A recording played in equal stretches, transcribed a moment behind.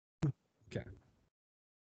Okay.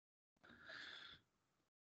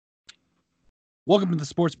 Welcome to the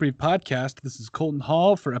Sports Brief Podcast. This is Colton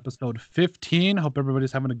Hall for episode 15. Hope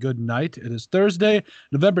everybody's having a good night. It is Thursday,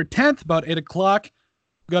 November 10th, about 8 o'clock.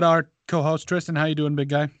 We got our co-host, Tristan. How you doing, big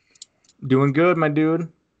guy? Doing good, my dude.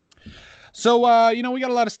 So, we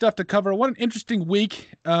got a lot of stuff to cover. What an interesting week,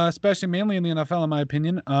 especially mainly in the NFL, in my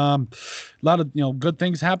opinion. A lot of, good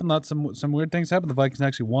things happened. Some weird things happened. The Vikings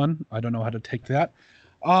actually won. I don't know how to take that.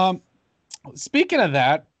 Speaking of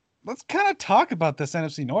that, let's kind of talk about this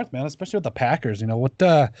NFC North, man, especially with the Packers. What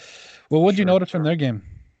did you notice from their game?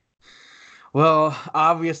 Well,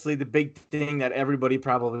 obviously the big thing that everybody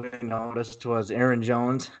probably noticed was Aaron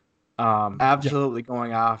Jones absolutely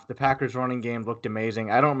going off. The Packers running game looked amazing.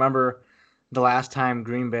 I don't remember the last time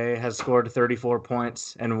Green Bay has scored 34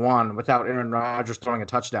 points and won without Aaron Rodgers throwing a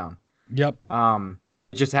touchdown. Yep.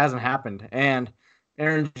 It just hasn't happened. And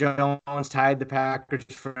Aaron Jones tied the Packers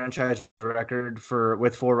franchise record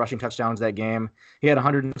with 4 rushing touchdowns that game. He had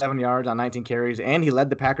 107 yards on 19 carries, and he led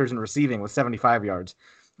the Packers in receiving with 75 yards.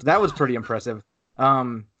 So that was pretty impressive.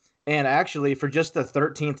 And actually, for just the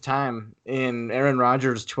 13th time in Aaron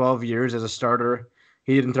Rodgers' 12 years as a starter,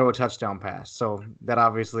 he didn't throw a touchdown pass. So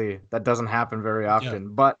that doesn't happen very often. Yeah.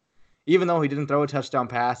 But even though he didn't throw a touchdown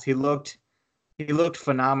pass, he looked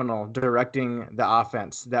phenomenal directing the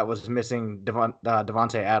offense that was missing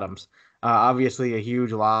Davante Adams. Obviously, a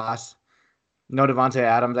huge loss. No Davante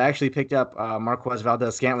Adams. I actually picked up Marquez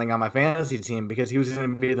Valdes-Scantling on my fantasy team because he was going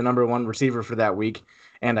to be the number 1 receiver for that week.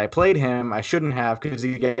 And I played him. I shouldn't have because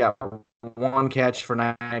he got 1 catch for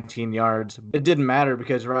 19 yards. It didn't matter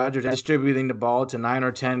because Rodgers distributing the ball to 9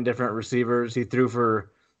 or 10 different receivers. He threw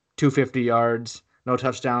for 250 yards, no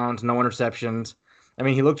touchdowns, no interceptions. I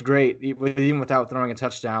mean, he looked great even without throwing a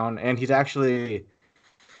touchdown. And he's 7-2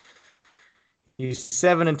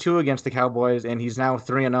 against the Cowboys, and he's now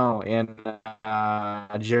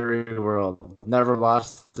 3-0 in Jerry World. Never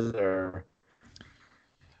lost there.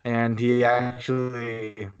 And he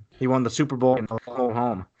won the Super Bowl and flew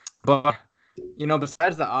home. But,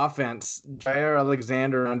 besides the offense, Jair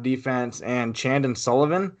Alexander on defense and Chandon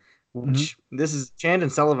Sullivan, this is Chandon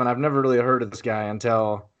Sullivan. I've never really heard of this guy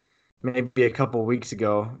until maybe a couple weeks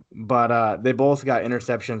ago. But they both got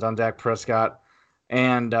interceptions on Dak Prescott.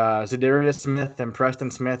 And Za'Darius Smith and Preston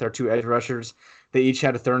Smith are 2 edge rushers. They each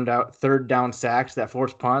had a third down sacks that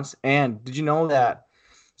forced punts. And did you know that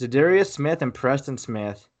Za'Darius Smith and Preston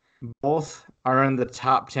Smith both are in the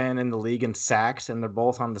top 10 in the league in sacks, and they're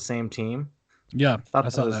both on the same team? Yeah, I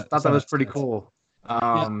thought that was pretty cool.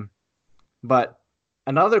 But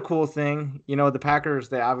another cool thing, the Packers,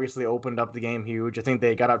 they obviously opened up the game huge. I think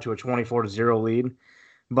they got up to a 24-0 lead.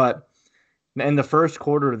 But in the first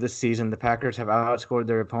quarter of this season, the Packers have outscored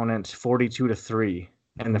their opponents 42-3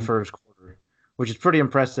 in the first quarter, which is pretty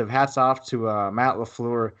impressive. Hats off to Matt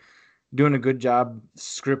LaFleur, doing a good job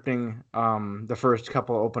scripting the first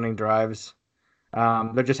couple opening drives.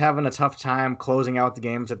 They're just having a tough time closing out the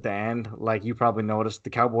games at the end. Like you probably noticed, the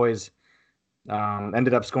Cowboys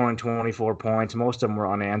ended up scoring 24 points. Most of them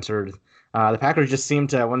were unanswered. The Packers just seem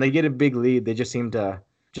to, when they get a big lead, they just seem to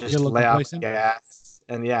just lay off the gas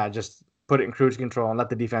and just put it in cruise control and let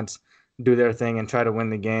the defense do their thing and try to win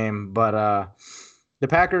the game. But the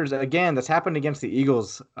Packers, again, this happened against the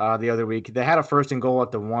Eagles the other week. They had a 1st and goal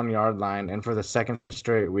at the 1-yard line, and for the second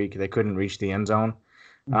straight week, they couldn't reach the end zone.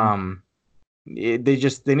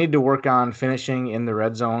 They need to work on finishing in the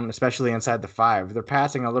red zone, especially inside the 5. They're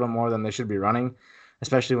passing a little more than they should be running,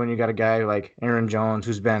 especially when you got a guy like Aaron Jones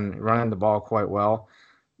who's been running the ball quite well.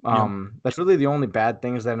 That's really the only bad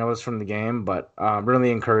things that I noticed from the game, but really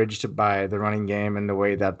encouraged by the running game and the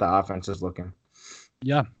way that the offense is looking.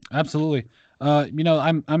 Yeah, absolutely.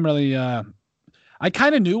 I'm really I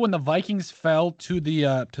kind of knew when the Vikings fell to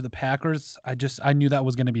the Packers, I knew that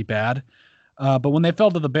was going to be bad. But when they fell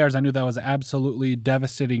to the Bears, I knew that was absolutely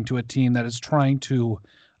devastating to a team that is trying to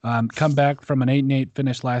come back from an 8-8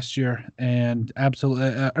 finish last year and absolutely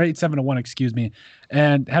 8-7-1, excuse me,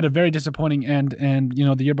 and had a very disappointing end. And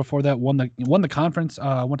the year before that won the conference,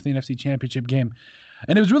 went to the NFC Championship game.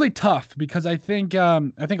 And it was really tough because I think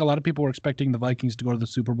a lot of people were expecting the Vikings to go to the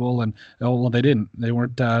Super Bowl, and they didn't. They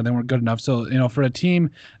weren't good enough. So for a team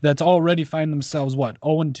that's already find themselves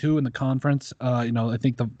 0-2 in the conference, I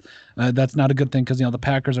think that's not a good thing because the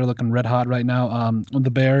Packers are looking red hot right now. The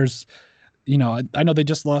Bears, I know they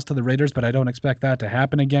just lost to the Raiders, but I don't expect that to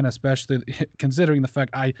happen again, especially considering the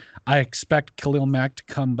fact I expect Khalil Mack to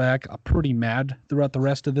come back pretty mad throughout the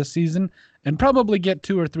rest of this season and probably get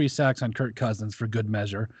 2 or 3 sacks on Kirk Cousins for good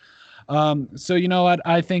measure. So you know what?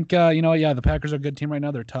 I think the Packers are a good team right now.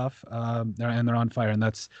 They're tough, and they're on fire, and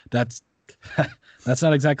that's That's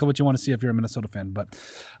not exactly what you want to see if you're a Minnesota fan. But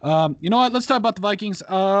you know what? Let's talk about the Vikings.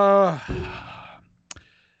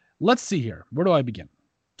 Let's see here. Where do I begin?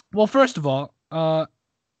 Well, first of all,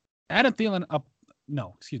 Adam Thielen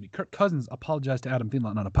Kirk Cousins apologized to Adam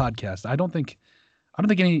Thielen on a podcast. I don't think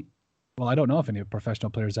any. Well, I don't know if any professional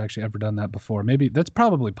players actually ever done that before. Maybe that's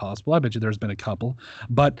probably possible. I bet you there's been a couple,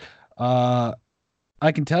 but I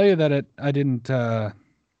can tell you that I didn't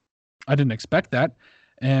expect that,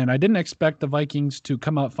 and I didn't expect the Vikings to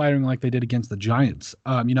come out firing like they did against the Giants.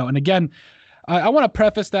 And again, I want to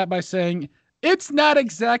preface that by saying it's not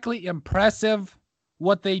exactly impressive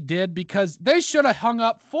what they did, because they should have hung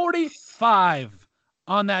up 45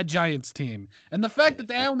 on that Giants team. And the fact that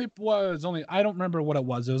they I don't remember what it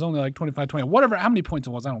was. It was only like 25-20, whatever, how many points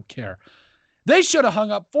it was, I don't care. They should have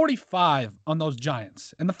hung up 45 on those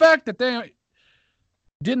Giants. And the fact that they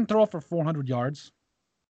didn't throw for 400 yards,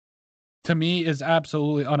 to me, is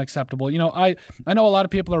absolutely unacceptable. I know a lot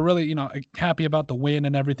of people are really, happy about the win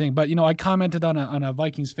and everything, but, I commented on a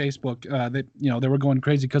Vikings Facebook that, they were going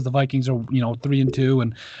crazy because the Vikings are, 3-2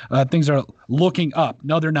 and things are looking up.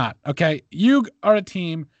 No, they're not. Okay. You are a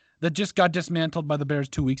team that just got dismantled by the Bears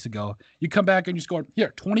 2 weeks ago. You come back and you scored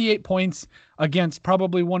 28 points against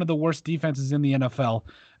probably one of the worst defenses in the NFL.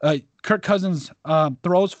 Kirk Cousins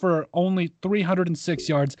throws for only 306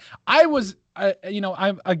 yards. I was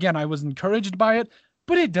encouraged by it,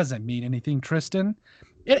 but it doesn't mean anything, Tristan.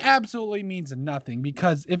 It absolutely means nothing,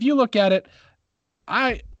 because if you look at it,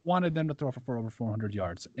 I wanted them to throw for over 400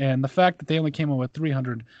 yards, and the fact that they only came in with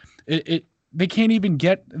 300, they can't even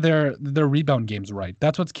get their rebound games right.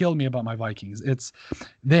 That's what's killed me about my Vikings.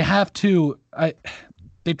 They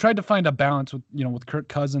tried to find a balance with Kirk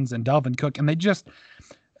Cousins and Dalvin Cook, and they just.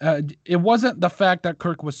 It wasn't the fact that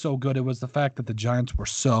Kirk was so good. It was the fact that the Giants were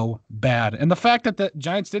so bad. And the fact that the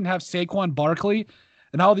Giants didn't have Saquon Barkley,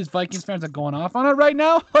 and all these Vikings fans are going off on it right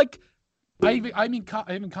now. Like, I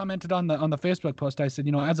even commented on the Facebook post. I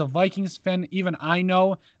said, as a Vikings fan, even I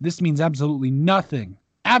know this means absolutely nothing.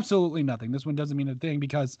 Absolutely nothing. This one doesn't mean a thing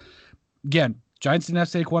because, again, Giants didn't have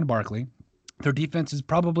Saquon Barkley. Their defense is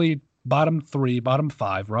probably bottom 3, bottom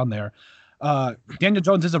 5, around there. Daniel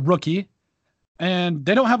Jones is a rookie. And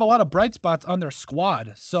they don't have a lot of bright spots on their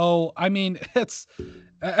squad. So, as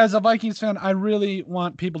a Vikings fan, I really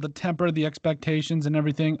want people to temper the expectations and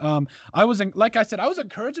everything. Like I said, I was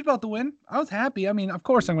encouraged about the win. I was happy. Of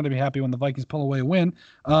course I'm going to be happy when the Vikings pull away a win.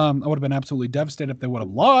 I would have been absolutely devastated if they would have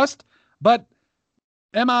lost. But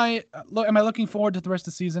am I looking forward to the rest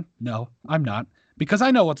of the season? No, I'm not. Because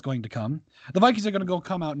I know what's going to come. The Vikings are going to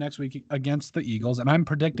come out next week against the Eagles, and I'm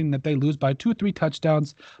predicting that they lose by 2-3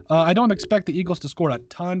 touchdowns. I don't expect the Eagles to score a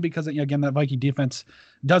ton because, again, that Viking defense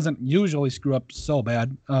doesn't usually screw up so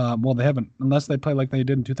bad. Well, they haven't, unless they play like they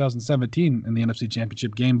did in 2017 in the NFC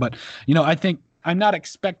Championship game. But, I think I'm not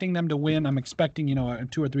expecting them to win. I'm expecting, a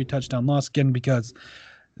 2 or 3 touchdown loss again, because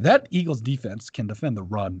that Eagles defense can defend the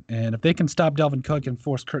run. And if they can stop Dalvin Cook and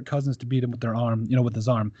force Kirk Cousins to beat him with their arm, with his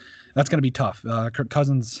arm, that's going to be tough. Kirk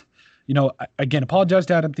Cousins, again, apologize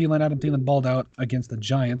to Adam Thielen. Adam Thielen balled out against the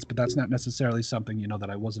Giants, but that's not necessarily something, that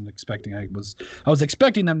I wasn't expecting. I was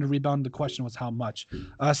expecting them to rebound. The question was how much.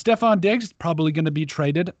 Stephon Diggs probably going to be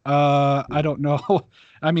traded. I don't know.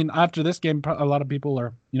 After this game, a lot of people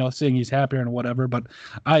are, saying he's happier and whatever, but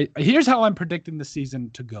here's how I'm predicting the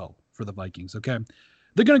season to go for the Vikings. Okay.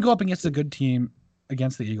 They're going to go up against a good team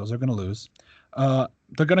against the Eagles. They're going to lose.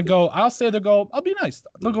 They're going to go, I'll be nice.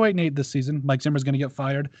 They'll go 8-8 this season. Mike Zimmer's going to get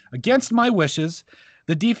fired against my wishes.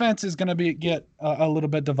 The defense is going to get a little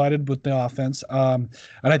bit divided with the offense. And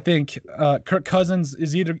I think Kirk Cousins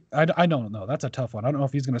is I don't know. That's a tough one. I don't know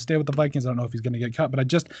if he's going to stay with the Vikings. I don't know if he's going to get cut,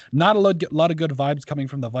 but not a lot of good vibes coming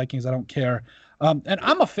from the Vikings. I don't care. And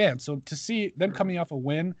I'm a fan. So to see them coming off a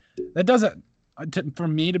win, that doesn't, for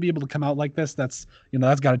me to be able to come out like this, that's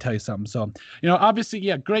got to tell you something. So, obviously,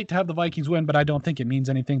 yeah, great to have the Vikings win, but I don't think it means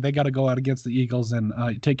anything. They got to go out against the Eagles and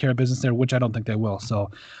take care of business there, which I don't think they will. So,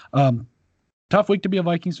 tough week to be a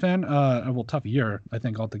Vikings fan. Tough year, I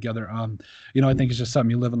think, altogether. I think it's just something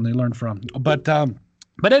you live and you learn from. But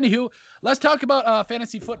anywho, let's talk about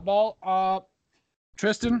fantasy football.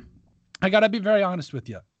 Tristan, I got to be very honest with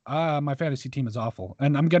you. My fantasy team is awful,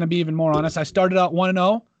 and I'm going to be even more honest. I started out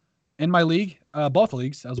 1-0. In my league, both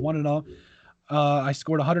leagues, I was 1-0. I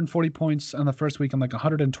scored 140 points on the first week. I'm like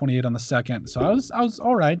 128 on the second. So I was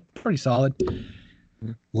all right, pretty solid.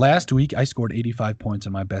 Last week, I scored 85 points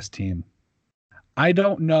on my best team. I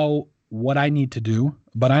don't know what I need to do,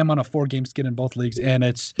 but I'm on a 4-game skid in both leagues, and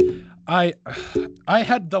I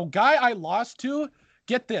had the guy I lost to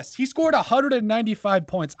Get this. He scored 195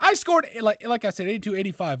 points. I scored like I said, 82,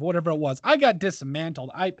 85, whatever it was. I got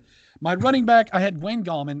dismantled. My running back, I had Wayne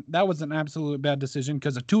Gallman. That was an absolute bad decision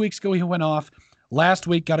because 2 weeks ago he went off. Last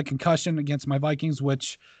week got a concussion against my Vikings,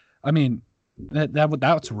 which, I mean,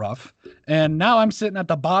 that's rough. And now I'm sitting at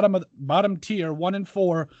the bottom tier,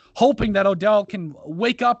 1-4, hoping that Odell can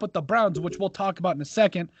wake up with the Browns, which we'll talk about in a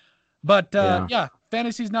second. But yeah,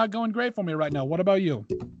 fantasy's not going great for me right now. What about you?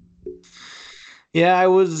 Yeah,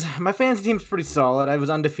 my fantasy team's pretty solid. I was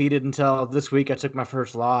undefeated until this week. I took my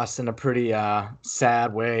first loss in a pretty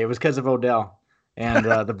sad way. It was because of Odell and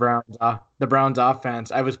the Browns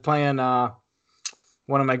offense. I was playing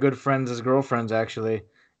one of my good friends' girlfriends, actually,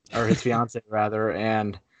 or his fiance rather,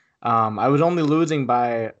 and I was only losing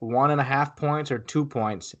by 1.5 points or 2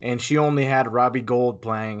 points, and she only had Robbie Gould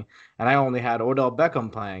playing, and I only had Odell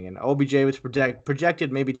Beckham playing, and OBJ was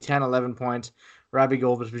projected maybe 10, 11 points. Robbie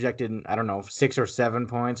Gould was projected, I don't know, 6 or 7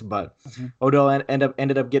 points, but Odell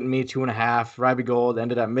ended up getting me 2.5. Robbie Gould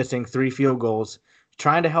ended up missing 3 field goals,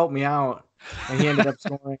 trying to help me out, and he ended up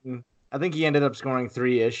scoring. I think he ended up scoring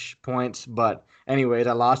 3-ish points, but anyways,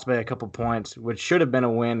 I lost by a couple points, which should have been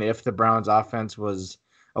a win if the Browns offense was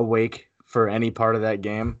awake for any part of that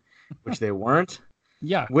game, which they weren't.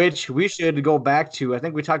 Yeah. Which we should go back to. I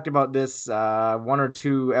think we talked about this 1 or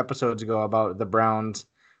 2 episodes ago about the Browns,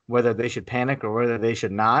 whether they should panic or whether they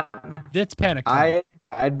should not. It's panic.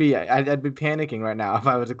 I'd be panicking right now if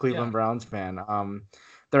I was a Cleveland Browns fan.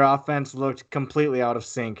 Their offense looked completely out of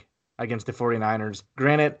sync against the 49ers.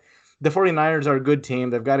 Granted, the 49ers are a good team.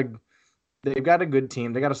 They've got a good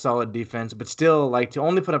team. They got a solid defense, but still, like, to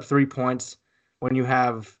only put up 3 points when you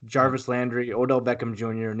have Jarvis Landry, Odell Beckham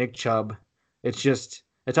Jr., Nick Chubb, it's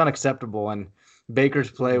unacceptable. And Baker's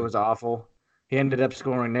play was awful. He ended up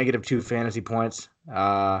scoring -2 fantasy points,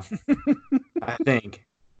 I think.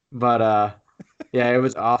 But yeah, it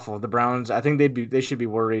was awful. The Browns, I think they should be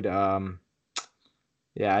worried.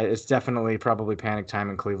 Yeah, it's definitely probably panic time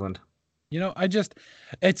in Cleveland.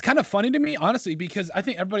 It's kind of funny to me, honestly, because I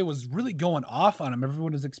think everybody was really going off on him.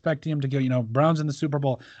 Everyone was expecting him to go, Browns in the Super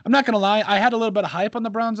Bowl. I'm not going to lie. I had a little bit of hype on the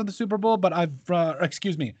Browns in the Super Bowl, but I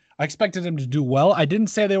expected them to do well. I didn't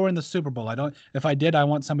say they were in the Super Bowl. If I did, I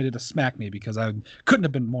want somebody to smack me because I couldn't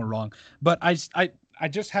have been more wrong. But I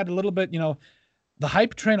just had a little bit, the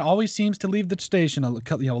hype train always seems to leave the station a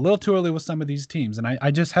little too early with some of these teams. And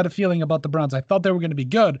I just had a feeling about the Browns. I thought they were going to be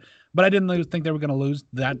good, but I didn't think they were going to lose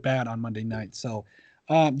that bad on Monday night. So,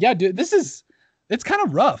 yeah, dude, it's kind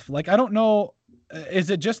of rough. Like, I don't know. I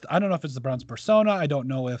don't know if it's the Browns persona. I don't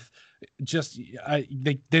know if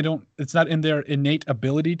they don't, it's not in their innate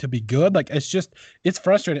ability to be good. Like, it's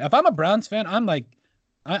frustrating. If I'm a Browns fan, I'm like,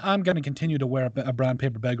 I'm going to continue to wear a brown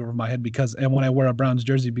paper bag over my head and when I wear a Browns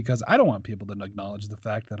jersey, because I don't want people to acknowledge the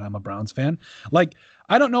fact that I'm a Browns fan. Like,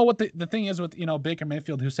 I don't know what the thing is with, Baker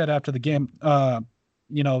Mayfield, who said after the game,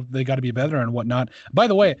 they got to be better and whatnot. By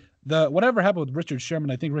the way, whatever happened with Richard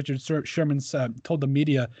Sherman, I think Richard Sherman told the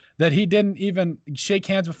media that he didn't even shake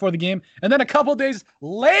hands before the game. And then a couple days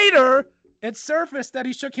later, it surfaced that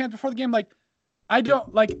he shook hands before the game. Like, I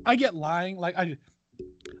get lying. Like,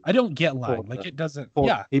 I don't get lying. Like, it doesn't.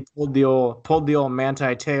 He pulled the old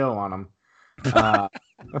Manti Te'o on him.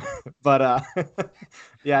 But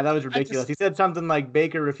yeah, that was ridiculous. He said something like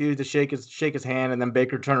Baker refused to shake his hand, and then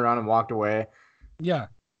Baker turned around and walked away. Yeah,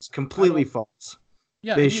 it's completely false.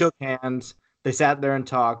 Yeah, they shook hands. They sat there and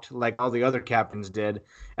talked like all the other captains did.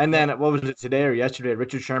 And then, what was it, today or yesterday?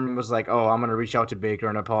 Richard Sherman was like, "Oh, I'm going to reach out to Baker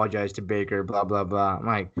and apologize to Baker." Blah blah blah. I'm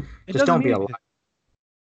like, just don't be a liar.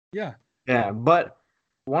 Yeah. Yeah, but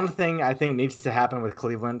one thing I think needs to happen with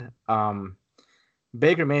Cleveland,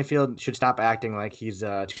 Baker Mayfield should stop acting like he's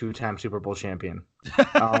a 2-time Super Bowl champion.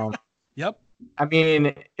 Yep. I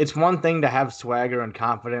mean, it's one thing to have swagger and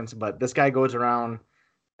confidence, but this guy goes around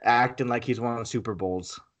acting like he's won Super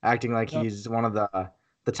Bowls, acting like he's one of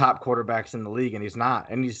the top quarterbacks in the league, and he's not.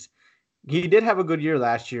 And he did have a good year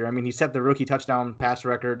last year. I mean, he set the rookie touchdown pass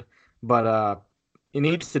record, but they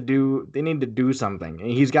need to do something.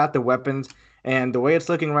 And he's got the weapons, and the way it's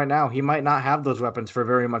looking right now, he might not have those weapons for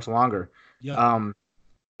very much longer. Yeah.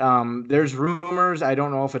 There's rumors, I don't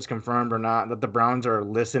know if it's confirmed or not, that the Browns are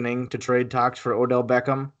listening to trade talks for Odell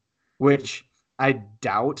Beckham, which I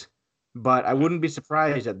doubt, but I wouldn't be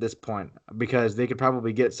surprised at this point because they could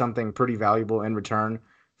probably get something pretty valuable in return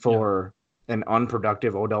for an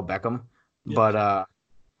unproductive Odell Beckham. Yeah. But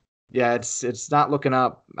yeah, it's not looking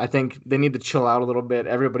up. I think they need to chill out a little bit.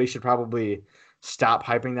 Everybody should probably stop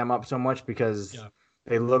hyping them up so much because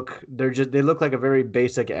they look like a very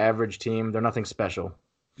basic average team. They're nothing special.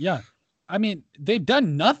 Yeah. I mean, they've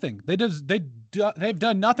done nothing. They've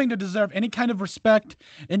done nothing to deserve any kind of respect,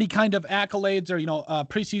 any kind of accolades, or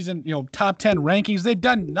preseason top 10 rankings. They've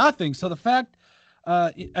done nothing. So the fact,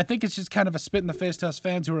 I think it's just kind of a spit in the face to us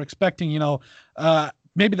fans who are expecting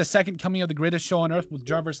maybe the second coming of the greatest show on earth with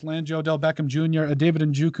Jarvis Landry, Odell Beckham Jr., David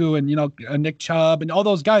Njoku, and Nick Chubb and all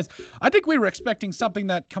those guys. I think we were expecting something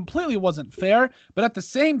that completely wasn't fair, but at the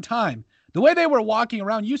same time, the way they were walking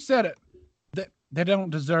around, you said it, they don't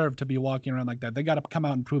deserve to be walking around like that. They got to come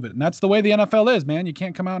out and prove it. And that's the way the NFL is, man. You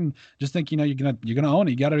can't come out and just think, you're going to own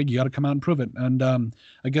it. You got to come out and prove it. And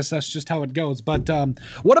I guess that's just how it goes. But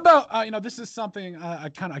what about, this is something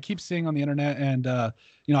I keep seeing on the internet. And,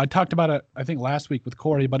 I talked about it, I think last week with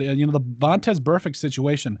Corey, but the Vontaze Burfict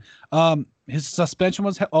situation, his suspension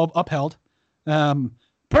was upheld.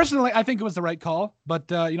 Personally, I think it was the right call,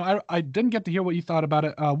 but I didn't get to hear what you thought about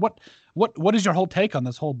it. What is your whole take on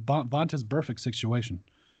this whole Vontaze Burfict situation?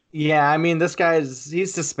 Yeah, I mean,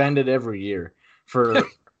 he's suspended every year for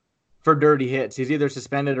dirty hits. He's either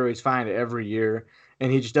suspended or he's fined every year,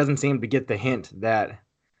 and he just doesn't seem to get the hint that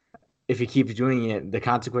if he keeps doing it, the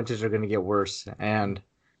consequences are going to get worse. And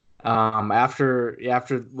after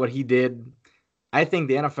what he did, I think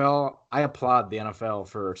I applaud the NFL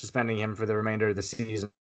for suspending him for the remainder of the season.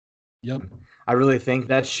 Yep. I really think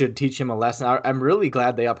that should teach him a lesson. I'm really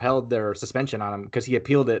glad they upheld their suspension on him because he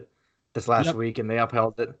appealed it this last week and they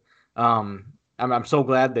upheld it. I'm so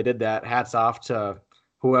glad they did that. Hats off to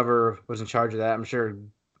whoever was in charge of that. I'm sure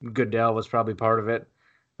Goodell was probably part of it.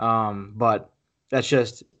 But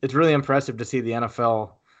it's really impressive to see the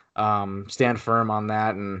NFL stand firm on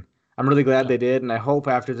that. And I'm really glad they did. And I hope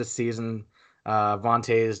after this season,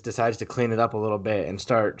 Vontaze decides to clean it up a little bit and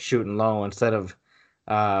start shooting low instead of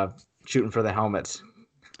shooting for the helmets.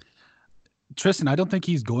 Tristan, I don't think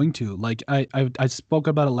he's going to. Like I spoke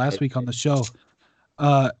about it last week on the show.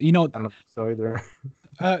 I don't think so either.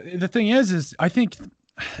 The thing is I think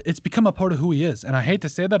it's become a part of who he is, and I hate to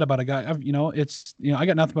say that about a guy. I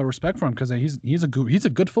got nothing but respect for him because he's a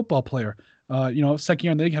good football player. Second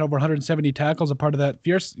year in the league, had over 170 tackles, a part of that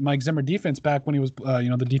fierce Mike Zimmer defense back when he was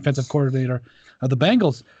the defensive coordinator of the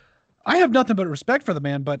Bengals. I have nothing but respect for the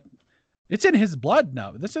man, but it's in his blood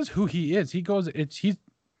now. This is who he is.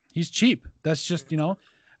 He's cheap. That's just,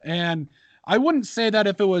 and I wouldn't say that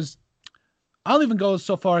if it was, I'll even go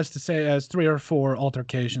so far as to say as 3 or 4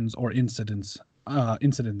 altercations or incidences.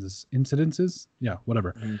 Yeah,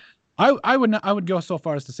 whatever. Mm-hmm. I would go so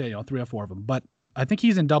far as to say, 3 or 4 of them, but I think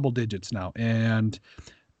he's in double digits now. And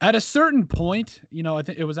at a certain point, I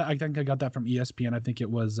think I got that from ESPN. I think it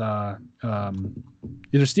was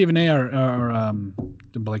either Stephen A. or I'm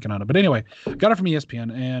blanking on it. But anyway, got it from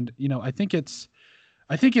ESPN. And,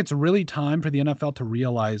 I think it's really time for the NFL to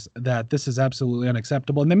realize that this is absolutely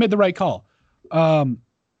unacceptable. And they made the right call.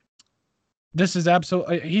 This is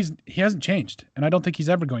absolutely, he hasn't changed. And I don't think he's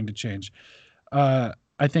ever going to change. I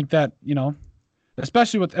think that,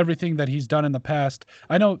 especially with everything that he's done in the past.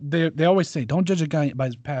 I know they always say, don't judge a guy by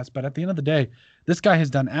his past, but at the end of the day, this guy has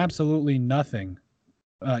done absolutely nothing,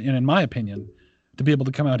 in my opinion, to be able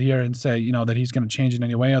to come out here and say, that he's going to change in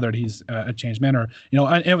any way or that he's a changed man. Or,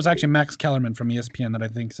 it was actually Max Kellerman from ESPN that I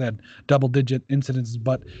think said double-digit incidences.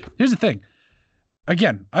 But here's the thing.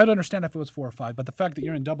 Again, I'd understand if it was 4 or 5, but the fact that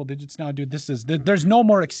you're in double digits now, dude, there's no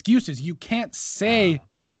more excuses. You can't say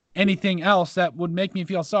anything else that would make me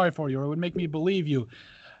feel sorry for you or would make me believe you.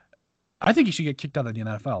 I think you should get kicked out of the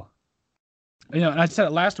NFL. And I said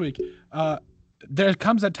it last week. There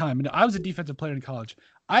comes a time, and I was a defensive player in college.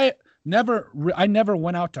 I never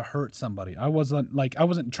went out to hurt somebody. I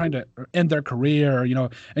wasn't trying to end their career,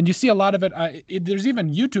 and you see a lot of it. There's even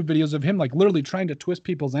YouTube videos of him like literally trying to twist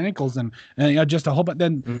people's ankles and just a whole bunch.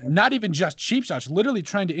 Then not even just cheap shots, literally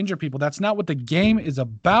trying to injure people. That's not what the game is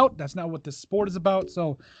about. That's not what the sport is about.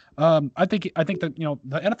 So I think that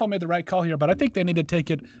the NFL made the right call here, but I think they need to take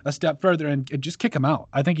it a step further and just kick him out.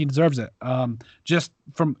 I think he deserves it.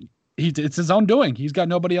 It's his own doing. He's got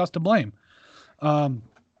nobody else to blame.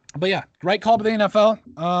 But yeah, right call to the NFL.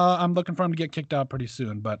 I'm looking for him to get kicked out pretty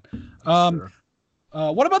soon. But sure.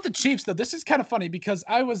 What about the Chiefs though? This is kind of funny because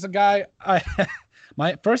I was a guy.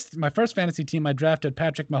 My first fantasy team, I drafted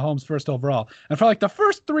Patrick Mahomes first overall, and for like the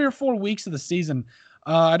first 3 or 4 weeks of the season,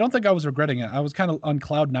 I don't think I was regretting it. I was kind of on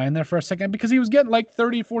cloud 9 there for a second because he was getting like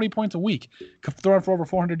 30, 40 points a week, throwing for over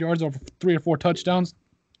 400 yards, over 3 or 4 touchdowns.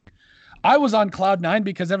 I was on cloud 9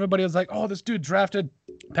 because everybody was like, "Oh, this dude drafted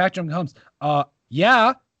Patrick Mahomes."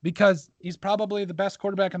 Yeah. Because he's probably the best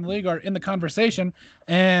quarterback in the league or in the conversation.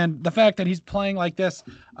 And the fact that he's playing like this,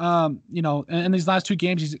 in these last 2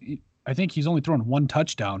 games, I think he's only thrown 1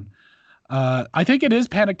 touchdown. I think it is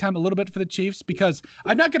panic time a little bit for the Chiefs because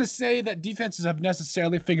I'm not going to say that defenses have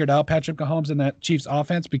necessarily figured out Patrick Mahomes and that Chiefs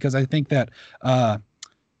offense because I think that they're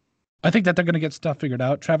going to get stuff figured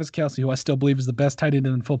out. Travis Kelce, who I still believe is the best tight end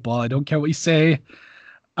in football. I don't care what you say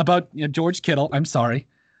about George Kittle. I'm sorry.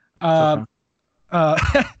 Okay.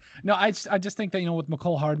 No, I just think that with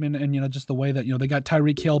McCole Hardman and just the way that they got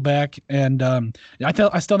Tyreek Hill back and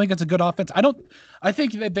I still think it's a good offense. I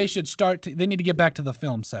think that they should they need to get back to the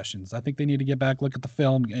film sessions. I think they need to get back, look at the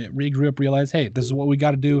film, regroup, realize, hey, this is what we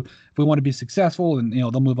got to do if we want to be successful, and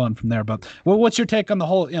they'll move on from there. But what's your take on the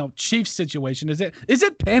whole Chiefs situation? Is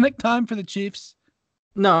it panic time for the Chiefs?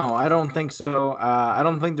 No, I don't think so. I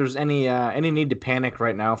don't think there's any need to panic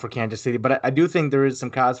right now for Kansas City, but I do think there is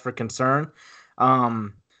some cause for concern.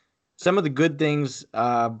 Some of the good things,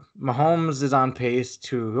 Mahomes is on pace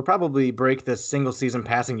he'll probably break the single season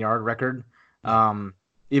passing yard record,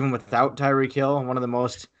 even without Tyreek Hill, one of the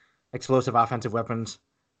most explosive offensive weapons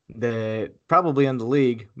probably in the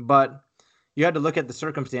league. But you had to look at the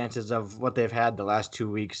circumstances of what they've had the last 2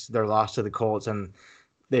 weeks, their loss to the Colts, and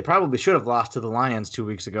they probably should have lost to the Lions 2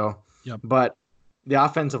 weeks ago. Yep. But the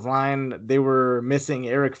offensive line, they were missing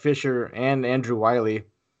Eric Fisher and Andrew Wiley,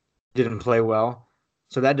 didn't play well.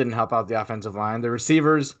 So that didn't help out the offensive line. The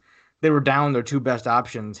receivers, they were down their two best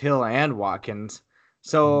options, Hill and Watkins.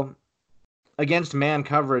 So against man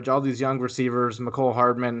coverage, all these young receivers, McCole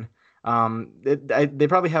Hardman, they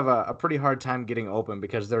probably have a pretty hard time getting open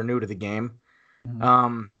because they're new to the game.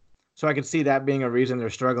 Mm-hmm. So I could see that being a reason they're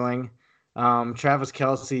struggling. Travis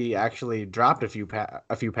Kelce actually dropped a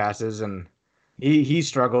few passes, and he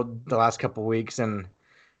struggled the last couple weeks. And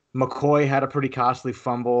McCoy had a pretty costly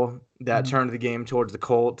fumble that turned the game towards the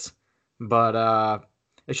Colts. But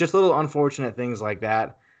it's just little unfortunate things like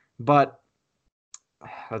that. But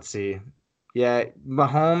let's see. Yeah,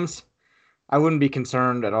 Mahomes, I wouldn't be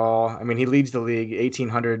concerned at all. I mean, he leads the league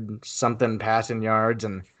 1,800-something passing yards,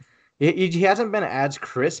 and he hasn't been as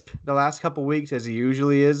crisp the last couple weeks as he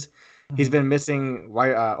usually is. He's been missing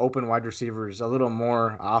open wide receivers a little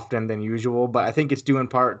more often than usual, but I think it's due in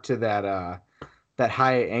part to that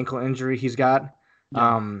high ankle injury he's got.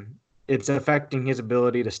 Yeah. It's affecting his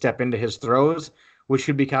ability to step into his throws, which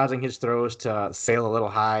could be causing his throws to sail a little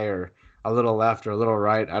high or a little left or a little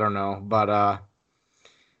right. I don't know.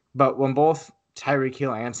 But when both Tyreek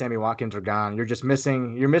Hill and Sammy Watkins are gone, you're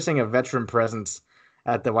missing a veteran presence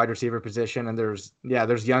at the wide receiver position. And there's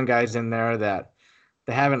young guys in there that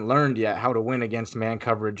they haven't learned yet how to win against man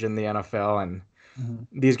coverage in the NFL. And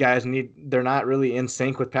these guys they're not really in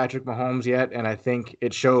sync with Patrick Mahomes yet. And I think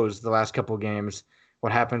it shows the last couple of games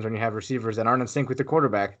what happens when you have receivers that aren't in sync with the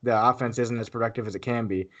quarterback. The offense isn't as productive as it can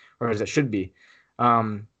be or as it should be.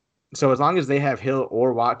 So as long as they have Hill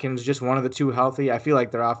or Watkins, just one of the two healthy, I feel like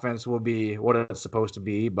their offense will be what it's supposed to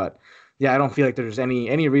be. But yeah, I don't feel like there's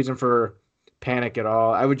any reason for panic at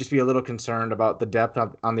all. I would just be a little concerned about the depth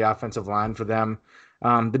on the offensive line for them.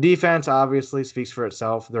 The defense obviously speaks for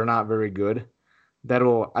itself. They're not very good.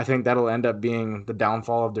 I think that'll end up being the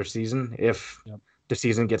downfall of their season. If the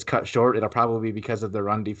season gets cut short, it'll probably be because of their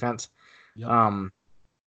run defense. Yep.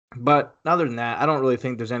 But other than that, I don't really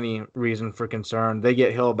think there's any reason for concern. They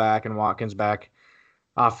get Hill back and Watkins back.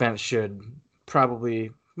 Offense should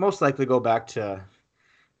probably most likely go back to,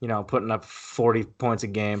 putting up 40 points a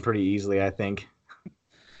game pretty easily, I think.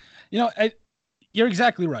 You're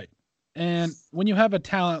exactly right. And when you have a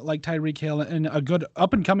talent like Tyreek Hill and a good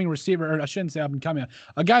up-and-coming receiver, or I shouldn't say up-and-coming,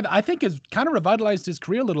 a guy that I think has kind of revitalized his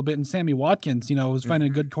career a little bit in Sammy Watkins, was finding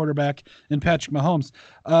a good quarterback in Patrick Mahomes.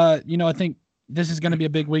 I think this is going to be a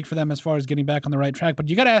big week for them as far as getting back on the right track. But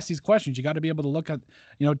you got to ask these questions. You got to be able to look at,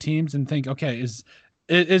 teams and think, okay,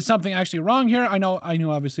 is something actually wrong here? I know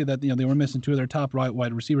obviously that, they were missing two of their top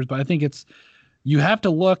wide receivers, but I think you have to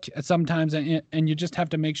look at sometimes and you just have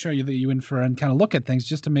to make sure that you infer and kind of look at things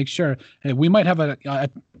just to make sure, hey, we might have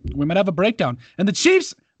a breakdown. And the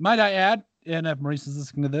Chiefs, might I add, and if Maurice is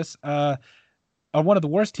listening to this, are one of the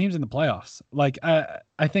worst teams in the playoffs. Like,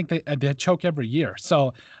 I think they choke every year.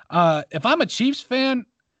 So if I'm a Chiefs fan,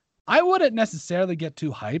 I wouldn't necessarily get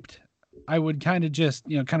too hyped. I would kind of just,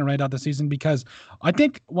 kind of write out the season because I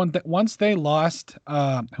think once they lost,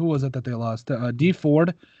 who was it that they lost? Dee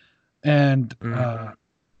Ford and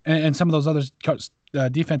some of those other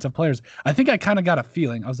defensive players. I think I kind of got a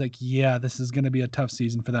feeling. I was like, yeah, this is going to be a tough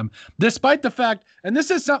season for them. Despite the fact, and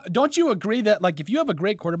this is don't you agree that like if you have a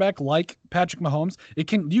great quarterback like Patrick Mahomes,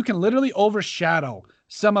 you can literally overshadow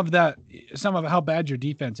some of how bad your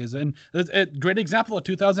defense is. And a great example of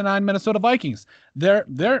 2009 Minnesota Vikings.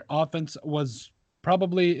 Their offense was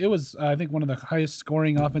probably I think one of the highest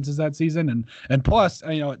scoring offenses that season, and plus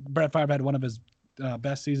Brett Favre had one of his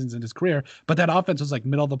best seasons in his career. But that offense was like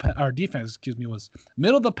middle of the our defense, excuse me, was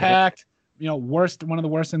middle of the pack. Worst, one of the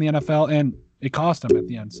worst in the NFL, and it cost him at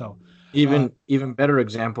the end. So even better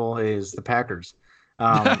example is the Packers.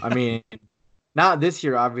 I mean, not this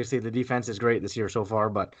year. Obviously, the defense is great this year so far,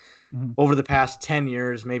 but over the past 10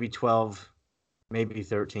 years, maybe 12, maybe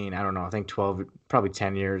 13. I don't know. I think 12, probably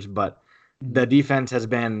 10 years. But the defense has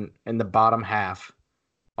been in the bottom half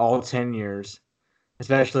all 10 years,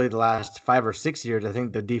 especially the last 5 or 6 years. I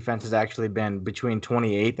think the defense has actually been between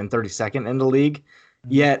 28th and 32nd in the league.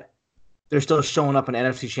 Yet they're still showing up in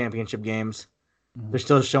NFC Championship games. They're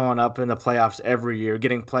still showing up in the playoffs every year,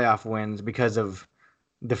 getting playoff wins because of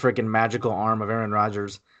the freaking magical arm of Aaron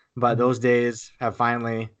Rodgers. But those days have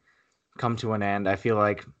finally come to an end. I feel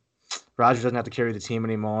like Rodgers doesn't have to carry the team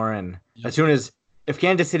anymore. And as soon as if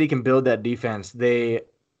Kansas City can build that defense, they're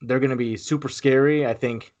going to be super scary. I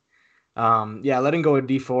think, letting go of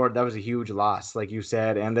Dee Ford, that was a huge loss, like you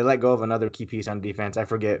said. And they let go of another key piece on defense. I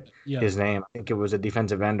forget his name. I think it was a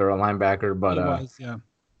defensive end or a linebacker. But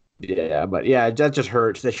that just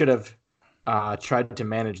hurts. They should have tried to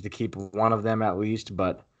manage to keep one of them at least.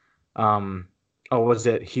 But was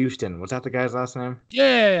it Houston? Was that the guy's last name?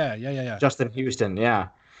 Yeah. Justin Houston. Yeah.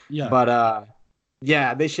 But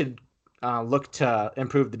they should look to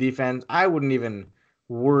improve the defense. I wouldn't even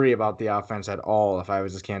worry about the offense at all if I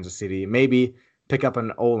was just Kansas City. Maybe pick up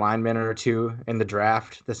an O-lineman or two in the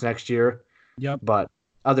draft this next year. Yep. But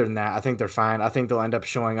other than that, I think they're fine. I think they'll end up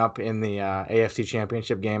showing up in the AFC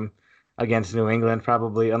Championship game against New England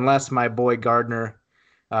probably, unless my boy Gardner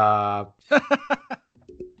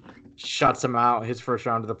shuts him out his first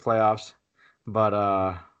round of the playoffs.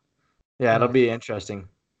 But it'll be interesting.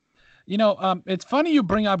 It's funny you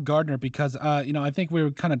bring up Gardner because, I think we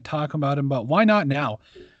were kind of talking about him, but why not now?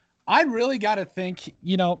 I really got to think,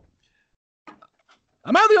 am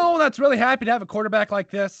I the only one that's really happy to have a quarterback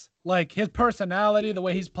like this? Like his personality, the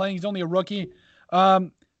way he's playing, he's only a rookie.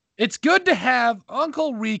 It's good to have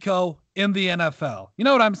Uncle Rico in the NFL. You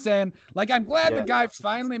know what I'm saying? Like, I'm glad the guy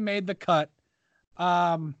finally made the cut.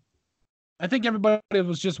 I think everybody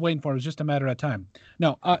was just waiting for it. It was just a matter of time.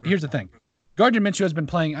 No, here's the thing. Gardner Minshew has been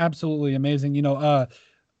playing absolutely amazing.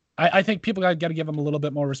 I think people got to give him a little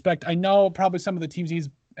bit more respect. I know probably some of the teams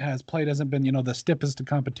has played hasn't been, the stiffest of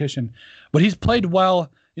competition, but he's played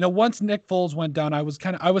well. Once Nick Foles went down, I was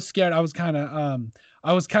scared. I was kind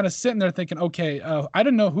of sitting there thinking, okay, I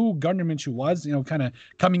didn't know who Gardner Minshew was, kind of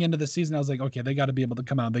coming into the season. I was like, okay, they got to be able to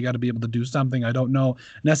come out. They got to be able to do something. I don't know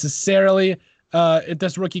necessarily if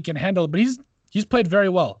this rookie can handle it, but he's played very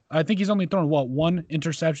well. I think he's only thrown one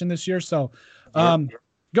interception this year. So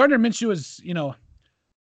Gardner Minshew is,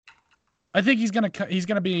 I think he's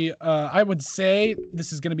gonna be. I would say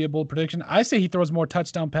this is gonna be a bold prediction. I say he throws more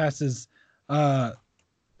touchdown passes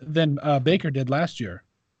than Baker did last year.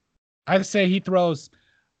 I say he throws.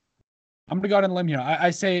 I'm gonna go out on a limb here.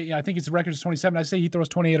 I say I think his record is 27. I say he throws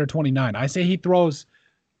 28 or 29. I say he throws.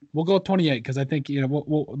 We'll go 28 because I think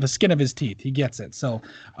the skin of his teeth. He gets it. So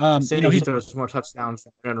he throws more touchdowns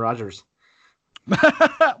than Aaron Rodgers.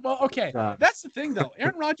 Well, okay. That's the thing, though.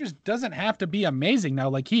 Aaron Rodgers doesn't have to be amazing now.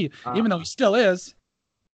 Like even though he still is,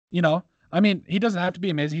 he doesn't have to be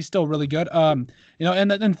amazing. He's still really good. And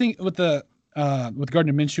the thing with with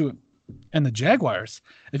Gardner Minshew and the Jaguars,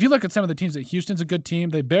 if you look at some of the teams, that Houston's a good team.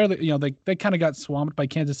 They barely, they kind of got swamped by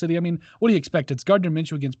Kansas City. I mean, what do you expect? It's Gardner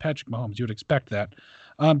Minshew against Patrick Mahomes. You would expect that.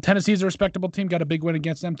 Tennessee's a respectable team. Got a big win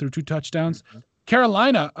against them through 2 touchdowns.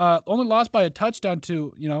 Carolina only lost by a touchdown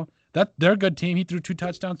to that they're a good team. He threw 2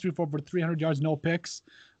 touchdowns, threw for over 300 yards, no picks.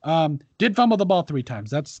 Did fumble the ball 3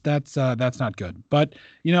 times. That's not good. But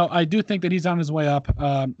I do think that he's on his way up.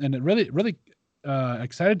 And it really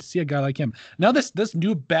excited to see a guy like him. Now this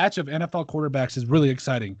new batch of NFL quarterbacks is really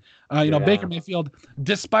exciting. Baker Mayfield,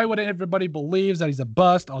 despite what everybody believes that he's a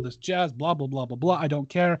bust, all this jazz, blah blah blah blah blah. I don't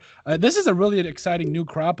care. This is a really exciting new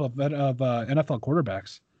crop of NFL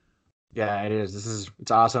quarterbacks. Yeah, it is.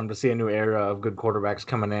 It's awesome to see a new era of good quarterbacks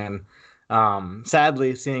coming in.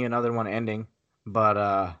 Sadly, seeing another one ending. But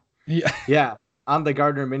on the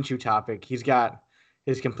Gardner Minshew topic, he's got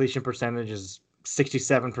his completion percentage is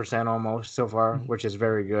 67% almost so far, which is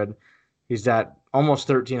very good. He's at almost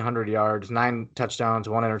 1,300 yards, 9 touchdowns,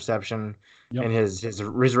 1 interception, and his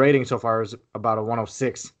rating so far is about a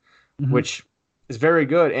 106, which is very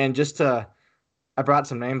good. And I brought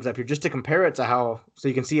some names up here just to compare it to so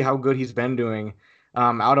you can see how good he's been doing.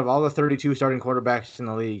 Out of all the 32 starting quarterbacks in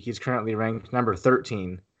the league, he's currently ranked number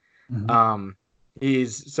 13.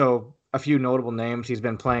 A few notable names he's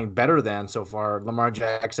been playing better than so far: Lamar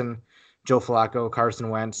Jackson, Joe Flacco, Carson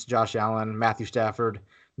Wentz, Josh Allen, Matthew Stafford,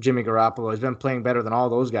 Jimmy Garoppolo. He's been playing better than all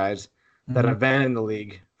those guys. that Mhm. have been in the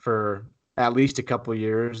league for at least a couple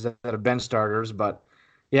years that have been starters. But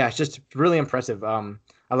yeah, it's just really impressive.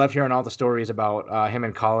 I love hearing all the stories about him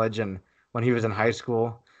in college and when he was in high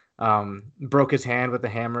school. Broke his hand with a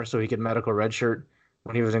hammer so he could medical redshirt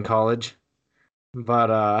when he was in college.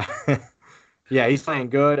 But yeah, he's playing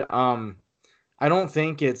good. I don't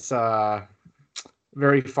think it's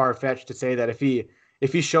very far fetched to say that if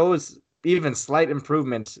he shows even slight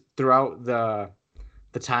improvement throughout the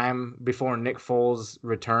time before Nick Foles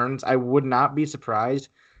returns, I would not be surprised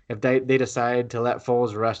if they decide to let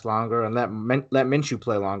Foles rest longer and let Minshew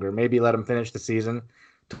play longer. Maybe let him finish the season.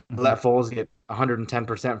 Mhm. Let Foles get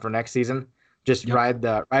 110% for next season. Just Yep. ride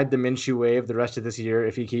the Minshew wave the rest of this year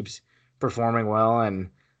if he keeps performing well. And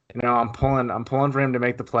I'm pulling for him to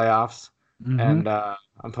make the playoffs, Mhm. and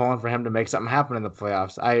I'm pulling for him to make something happen in the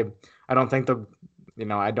playoffs. I don't think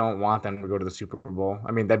I don't want them to go to the Super Bowl.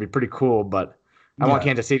 I mean, that'd be pretty cool, but I want Yeah.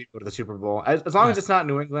 Kansas City to go to the Super Bowl. As long Yeah. as it's not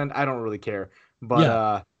New England, I don't really care. But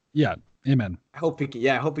Yeah. Yeah. Amen. I hope he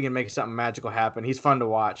can make something magical happen. He's fun to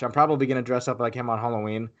watch. I'm probably gonna dress up like him on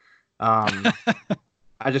Halloween. Um,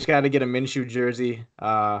 I just got to get a Minshew jersey.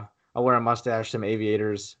 I'll wear a mustache, some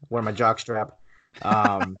aviators, wear my jock strap.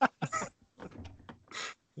 Um,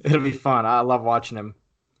 it'll be fun. I love watching him.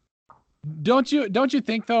 Don't you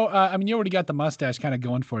think though? I mean, you already got the mustache kind of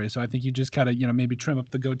going for you, so I think you just kind of maybe trim up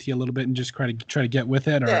the goatee a little bit and just try to get with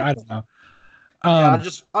it, or Yeah, I don't know. yeah. I'll Um,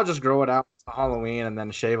 just I'll just grow it out for Halloween and then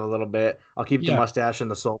shave a little bit. I'll keep the yeah, mustache and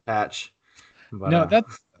the soul patch. But no, that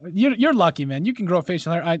you're lucky, man. You can grow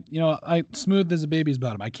facial hair. I smooth as a baby's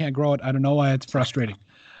bottom. I can't grow it. I don't know why. It's frustrating.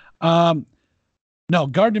 Um, No,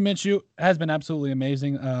 Gardner Minshew has been absolutely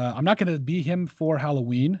amazing. I'm not going to be him for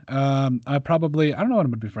Halloween. I don't know what I'm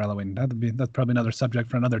going to be for Halloween. That's probably another subject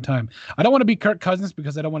for another time. I don't want to be Kirk Cousins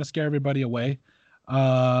because I don't want to scare everybody away.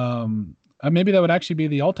 Maybe that would actually be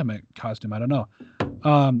the ultimate costume. I don't know.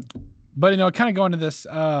 Um, but kind of going to this.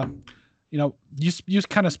 You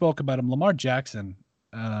kind of spoke about him, Lamar Jackson.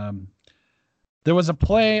 Um, there was a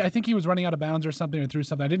play. I think he was running out of bounds or something or threw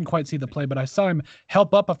something. I didn't quite see the play, but I saw him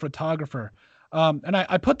help up a photographer. And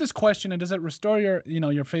I put this question: and does it restore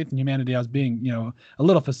your faith in humanity? I was being a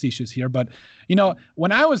little facetious here, but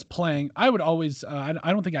when I was playing, I would always I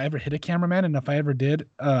don't think I ever hit a cameraman, and if I ever did,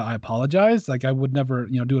 I apologize. Like I would never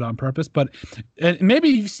do it on purpose. But maybe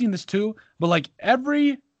you've seen this too. But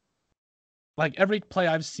every play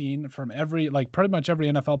I've seen from pretty much every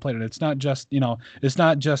NFL player, it's not just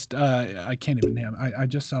I can't even name. I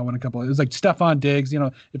just saw one a couple. It was like Stephon Diggs,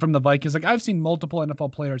 from the Vikings. Like I've seen multiple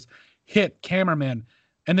NFL players hit cameraman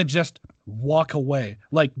and then just walk away.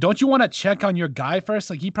 Like, don't you want to check on your guy first?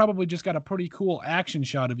 Like he probably just got a pretty cool action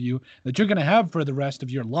shot of you that you're gonna have for the rest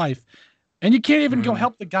of your life, and you can't even go mhm,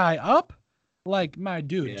 help the guy up. Like my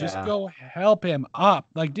dude, just yeah, go help him up.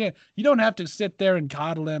 Like, yeah, you don't have to sit there and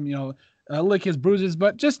coddle him, lick his bruises,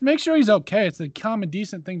 but just make sure he's okay. It's a common,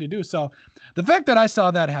 decent thing to do. So, the fact that I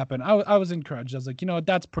saw that happen, I was encouraged. I was like,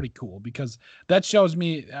 that's pretty cool because that shows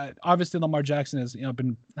me. Obviously, Lamar Jackson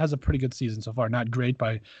has a pretty good season so far. Not great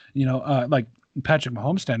by like Patrick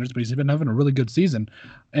Mahomes standards, but he's been having a really good season,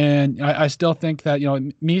 and I still think that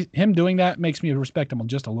him doing that makes me respect him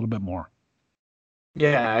just a little bit more.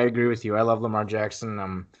 yeah. I agree with you. I love Lamar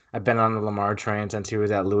Jackson. I've been on the Lamar train since he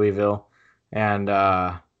was at Louisville, and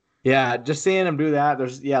yeah, just seeing him do that.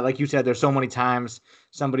 Like you said, there's so many times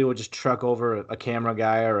somebody will just truck over a camera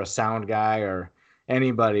guy or a sound guy or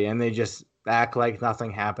anybody, and they just act like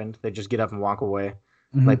nothing happened. They just get up and walk away,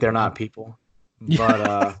 like Hmm. they're not people.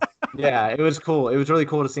 Yeah. But yeah, it was cool. It was really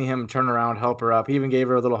cool to see him turn around, help her up. He even gave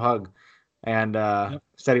her a little hug, and Yep.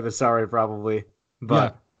 said he was sorry, probably. Yeah.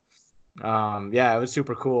 But yeah, it was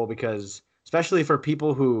super cool because especially for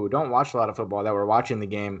people who don't watch a lot of football that were watching the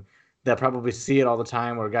game, that probably see it all the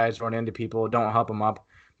time where guys run into people, don't help them up.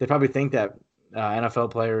 They probably think that NFL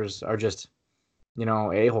players are just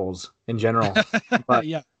a-holes in general. But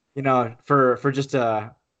Yeah. for just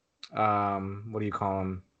what do you call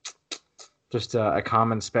them? Just a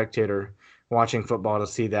common spectator watching football to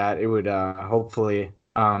see that, it would hopefully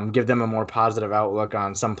give them a more positive outlook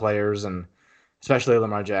on some players and especially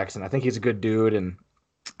Lamar Jackson. I think he's a good dude and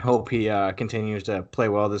hope he continues to play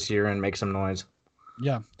well this year and make some noise.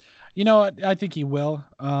 Yeah. I think he will.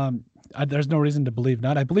 There's no reason to believe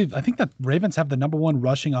not. I think that Ravens have the number one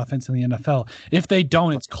rushing offense in the NFL. If they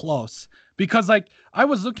don't, it's close because like I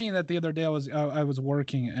was looking at that the other day. I was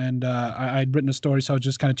working and I'd written a story, so I was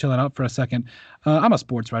just kind of chilling out for a second. I'm a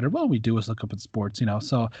sports writer. What we do is look up at sports, you know.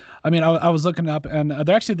 So I mean, I was looking up, and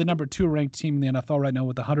they're actually the number 2 ranked team in the NFL right now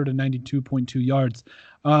with 192.2 yards.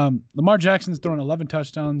 Lamar Jackson's thrown 11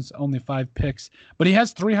 touchdowns, only 5 picks, but he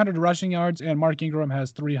has 300 rushing yards, and Mark Ingram has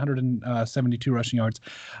 372 rushing yards.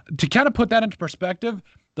 To kind of put that into perspective,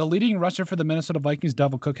 the leading rusher for the Minnesota Vikings,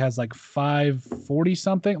 Dalvin Cook, has like 540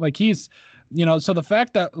 something. Like he's, you know, so the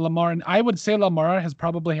fact that Lamar, and I would say Lamar has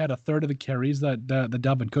probably had a third of the carries that the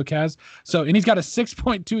Dalvin Cook has. So, and he's got a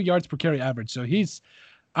 6.2 yards per carry average. So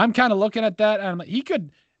I'm kind of looking at that, and he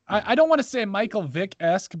could. I don't want to say Michael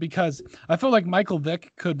Vick-esque because I feel like Michael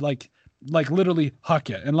Vick could like literally huck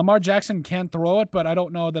it, and Lamar Jackson can throw it, but I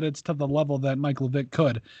don't know that it's to the level that Michael Vick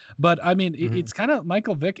could. But I mean, it's kind of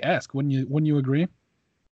Michael Vick-esque. Wouldn't you agree?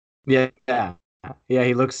 Yeah.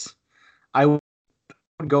 He looks. I'd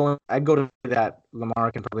go to that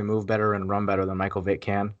Lamar can probably move better and run better than Michael Vick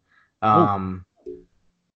can.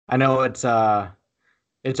 I know it's a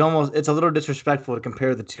little disrespectful to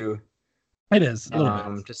compare the two. It is a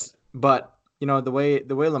little bit. But you know the way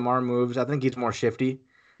Lamar moves, I think he's more shifty.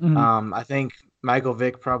 Mm-hmm. I think Michael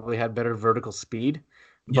Vick probably had better vertical speed.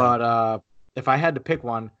 Yeah. But if I had to pick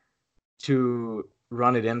one to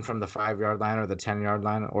run it in from the 5-yard line or the 10-yard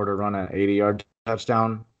line, or to run an 80-yard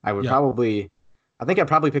touchdown, I would probably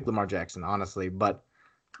pick Lamar Jackson, honestly. But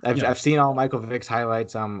I've seen all Michael Vick's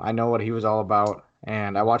highlights. I know what he was all about,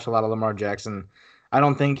 and I watched a lot of Lamar Jackson. I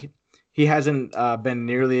don't think he hasn't been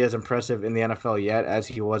nearly as impressive in the NFL yet as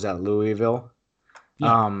he was at Louisville.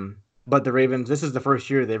 Yeah. But the Ravens, this is the first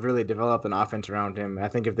year they've really developed an offense around him. I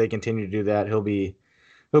think if they continue to do that, he'll be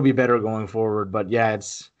better going forward. But yeah,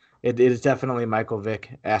 it is definitely Michael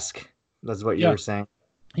Vick-esque. That's what you were saying.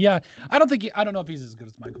 Yeah, I don't know if he's as good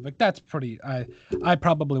as Michael Vick. That's pretty. I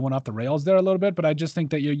probably went off the rails there a little bit, but I just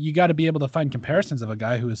think that you got to be able to find comparisons of a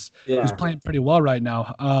guy who's playing pretty well right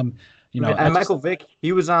now. You know, and Michael Vick,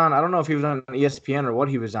 he was on. I don't know if he was on ESPN or what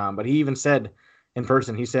he was on, but he even said in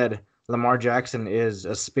person, he said Lamar Jackson is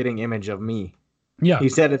a spitting image of me. Yeah, he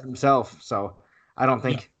said it himself. So I don't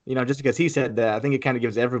think just because he said that, I think it kind of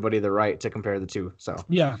gives everybody the right to compare the two. So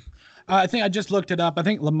yeah. I think I just looked it up. I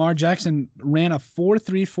think Lamar Jackson ran a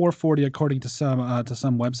 4.3440 according to some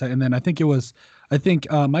website, and then I think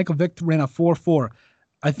Michael Vick ran a 4.4.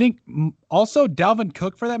 I think also Dalvin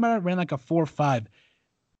Cook, for that matter, ran like a 4.5.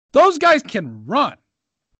 Those guys can run.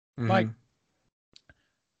 Mm-hmm. Like,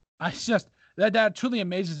 I just that truly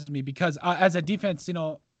amazes me because as a defense, you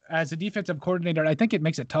know, as a defensive coordinator, I think it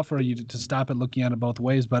makes it tough for you to stop it looking at it both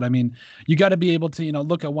ways. But I mean, you got to be able to, you know,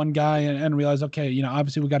 look at one guy and realize, okay, you know,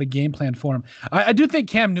 obviously we got a game plan for him. I do think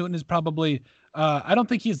Cam Newton is probably, I don't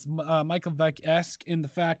think he's Michael Vick-esque in the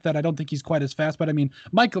fact that I don't think he's quite as fast. But I mean,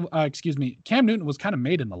 Cam Newton was kind of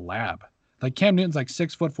made in the lab. Like Cam Newton's like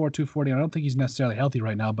 6'4", 240. I don't think he's necessarily healthy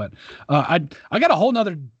right now, but I got a whole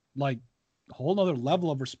nother level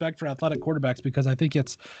of respect for athletic quarterbacks because I think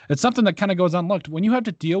it's something that kind of goes unlooked. When you have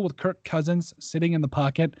to deal with Kirk Cousins sitting in the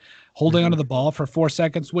pocket, holding onto the ball for 4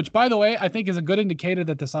 seconds, which by the way, I think is a good indicator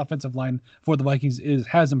that this offensive line for the Vikings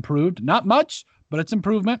has improved. Not much, but it's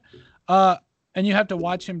improvement. And you have to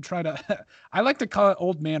watch him try to, I like to call it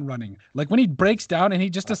old man running. Like when he breaks down and he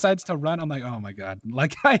just decides to run, I'm like, oh my God.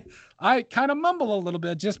 Like I kind of mumble a little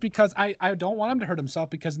bit just because I don't want him to hurt himself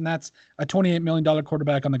because that's a $28 million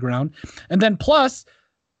quarterback on the ground. And then plus,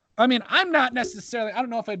 I mean, I don't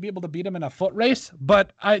know if I'd be able to beat him in a foot race,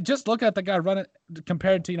 but I just look at the guy running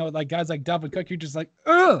compared to, you know, like guys like Dalvin Cook, you're just like,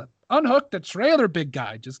 unhook the trailer, big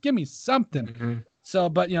guy. Just give me something. Mm-hmm. So,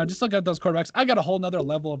 but, you know, just look at those quarterbacks. I got a whole nother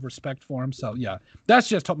level of respect for him. So, yeah, that's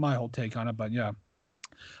just my whole take on it. But, yeah.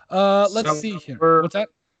 Let's see here. What's that?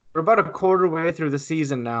 We're about a quarter way through the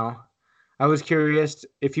season now. I was curious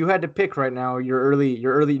if you had to pick right now your early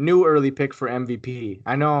pick for MVP.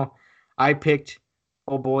 I know I picked,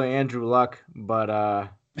 Andrew Luck,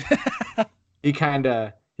 but he kind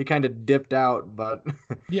of dipped out. But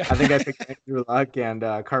yeah. I think I picked Andrew Luck and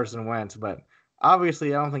Carson Wentz, but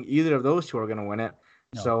obviously, I don't think either of those two are going to win it.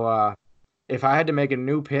 No. So if I had to make a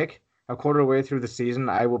new pick a quarter way through the season,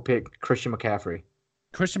 I will pick Christian McCaffrey.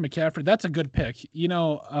 Christian McCaffrey, that's a good pick. You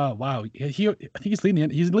know, wow, I think he's leading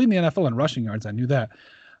the NFL in rushing yards. I knew that.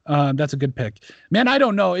 That's a good pick. Man, I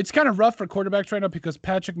don't know. It's kind of rough for quarterbacks right now because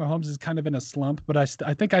Patrick Mahomes is kind of in a slump. But I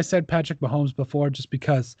think I said Patrick Mahomes before just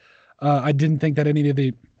because I didn't think that any of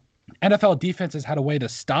the NFL defenses had a way to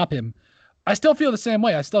stop him. I still feel the same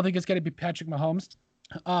way. I still think it's going to be Patrick Mahomes,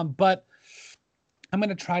 but I'm going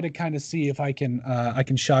to try to kind of see if I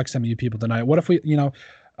can shock some of you people tonight. What if we, you know,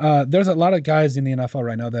 there's a lot of guys in the NFL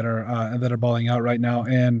right now that are balling out right now.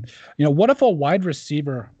 And what if a wide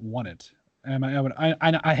receiver won it? And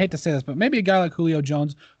I hate to say this, but maybe a guy like Julio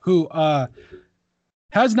Jones, who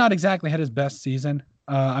has not exactly had his best season.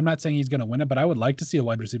 I'm not saying he's going to win it, but I would like to see a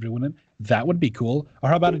wide receiver win it. That would be cool. Or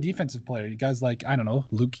how about a defensive player? You guys like, I don't know,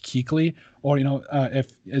 Luke Kuechly, or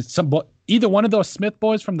if either one of those Smith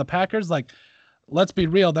boys from the Packers, like, let's be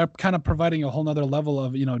real, they're kind of providing a whole nother level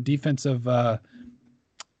of defensive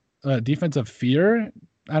fear.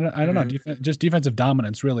 I don't know, just defensive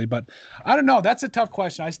dominance, really. But I don't know. That's a tough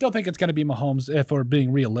question. I still think it's going to be Mahomes if we're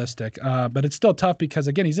being realistic. But it's still tough because,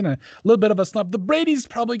 again, he's in a little bit of a slump. The Brady's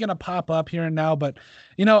probably going to pop up here and now, but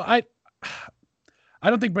I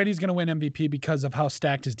don't think Brady's going to win MVP because of how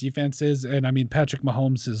stacked his defense is. And I mean, Patrick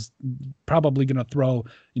Mahomes is probably going to throw,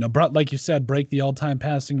 like you said, break the all-time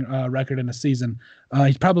passing record in a season.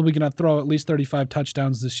 He's probably going to throw at least 35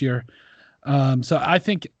 touchdowns this year. So I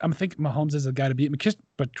think Mahomes is a guy to beat,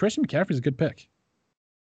 but Christian McCaffrey's a good pick.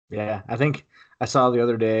 Yeah, I think I saw the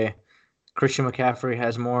other day Christian McCaffrey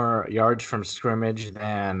has more yards from scrimmage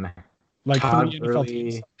than like Todd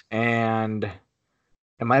Gurley and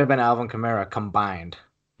it might have been Alvin Kamara combined.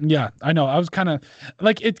 Yeah, I know. I was kind of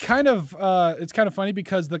like it's kind of funny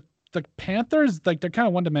because the Panthers, like, they're kind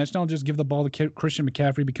of one-dimensional. Just give the ball to Christian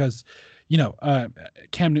McCaffrey because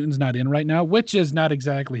Cam Newton's not in right now, which is not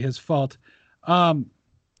exactly his fault.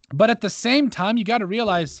 But at the same time, you got to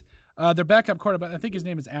realize their backup quarterback, I think his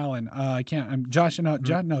name is Allen. I'm Josh. No,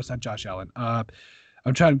 it's not Josh Allen. I'm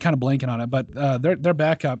kind of blanking on it, but their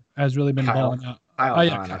backup has really been balling out.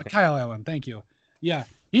 Kyle Allen. Thank you. Yeah,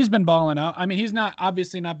 he's been balling out. I mean, he's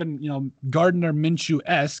obviously not been Gardner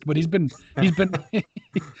Minshew-esque, but he's been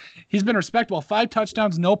he's been respectable. 5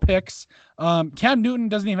 touchdowns, no picks. Cam Newton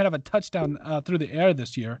doesn't even have a touchdown through the air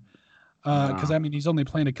this year because I mean he's only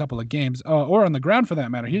playing a couple of games or on the ground for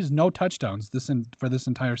that matter. He has no touchdowns for this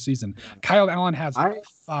entire season. Kyle Allen has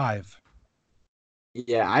 5.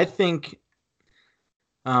 Yeah, I think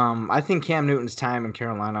Cam Newton's time in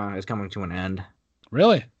Carolina is coming to an end.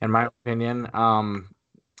 Really? In my opinion. I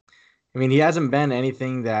mean, he hasn't been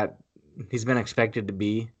anything that he's been expected to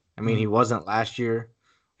be. I mean, he wasn't last year.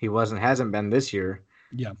 Hasn't been this year.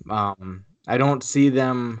 Yeah. I don't see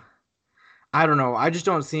them. I don't know. I just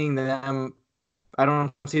don't see them. I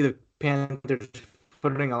don't see the Panthers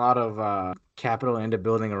putting a lot of capital into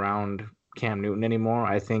building around Cam Newton anymore.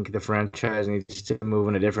 I think the franchise needs to move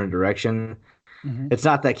in a different direction. Mm-hmm. It's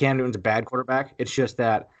not that Cam Newton's a bad quarterback. It's just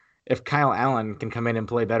that if Kyle Allen can come in and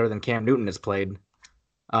play better than Cam Newton has played,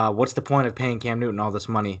 what's the point of paying Cam Newton all this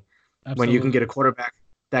money when you can get a quarterback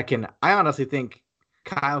that can? I honestly think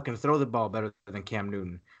Kyle can throw the ball better than Cam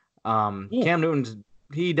Newton. Cam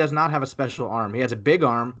he does not have a special arm. He has a big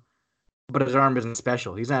arm, but his arm isn't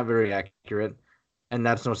special. He's not very accurate, and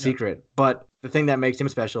that's no secret. But the thing that makes him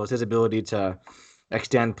special is his ability to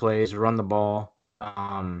extend plays, run the ball.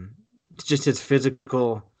 It's just his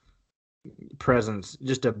physical presence.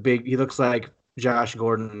 Just he looks like Josh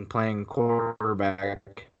Gordon playing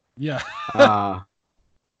quarterback. Yeah.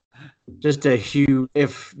 Just a huge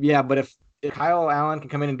but if Kyle Allen can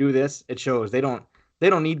come in and do this, it shows. They don't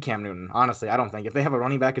need Cam Newton, honestly. I don't think. If they have a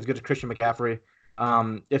running back as good as Christian McCaffrey,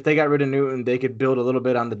 if they got rid of Newton, they could build a little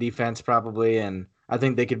bit on the defense probably, and I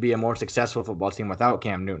think they could be a more successful football team without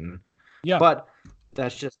Cam Newton. Yeah. But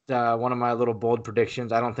that's just one of my little bold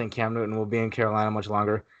predictions. I don't think Cam Newton will be in Carolina much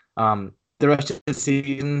longer. The rest of the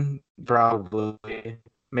season, probably.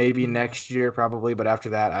 Maybe next year, probably. But after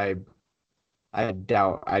that, I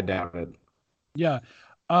doubt it. Yeah.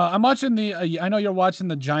 I'm watching I know you're watching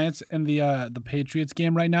the Giants and the Patriots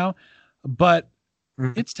game right now, but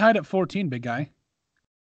it's tied at 14, big guy.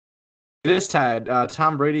 It is tied.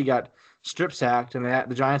 Tom Brady got strip sacked, and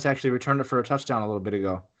the Giants actually returned it for a touchdown a little bit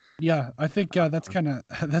ago. Yeah, I think that's kind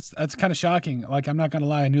of shocking. Like, I'm not gonna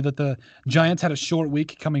lie, I knew that the Giants had a short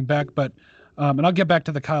week coming back, but and I'll get back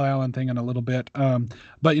to the Kyle Allen thing in a little bit.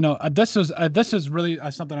 But this is really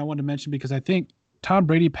something I wanted to mention because I think Tom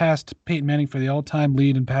Brady passed Peyton Manning for the all-time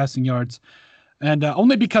lead in passing yards, and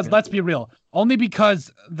only because let's be real, only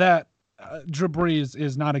because that Drew Brees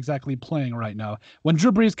is not exactly playing right now. When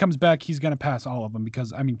Drew Brees comes back, he's going to pass all of them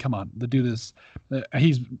because, I mean, come on, the dude is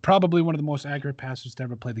he's probably one of the most accurate passers to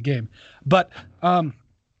ever play the game. But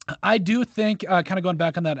I do think, kind of going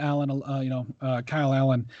back on that Kyle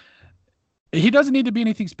Allen, he doesn't need to be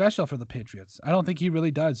anything special for the Patriots. I don't think he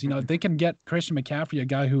really does. If they can get Christian McCaffrey, a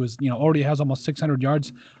guy who is, already has almost 600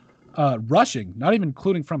 yards rushing, not even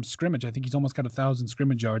including from scrimmage. I think he's almost got 1,000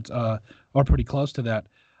 scrimmage yards or pretty close to that.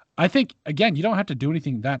 I think again, you don't have to do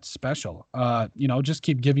anything that special. Just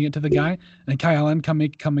keep giving it to the guy, and Kyle Allen come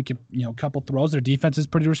make a couple throws. Their defense is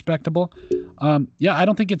pretty respectable. I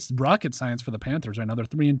don't think it's rocket science for the Panthers right now. They're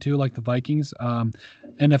 3-2 like the Vikings. And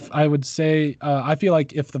if I would say, I feel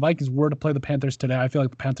like if the Vikings were to play the Panthers today, I feel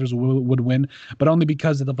like the Panthers would win, but only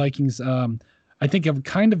because of the Vikings. I think they've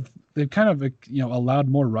kind of allowed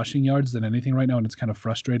more rushing yards than anything right now, and it's kind of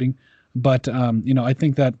frustrating. But I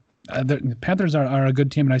think that. The Panthers are a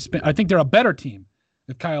good team, and I think they're a better team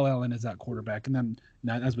if Kyle Allen is that quarterback. And then,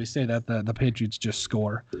 as we say that, the Patriots just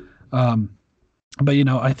score. But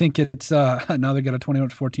I think it's now they got a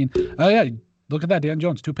 21-14. Oh yeah, look at that, Dan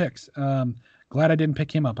Jones, 2 picks. Glad I didn't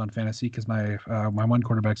pick him up on fantasy because my one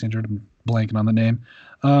quarterback's injured. I'm blanking on the name.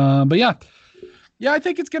 But yeah, I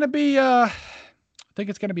think it's gonna be a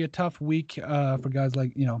tough week for guys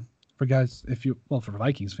like for guys, for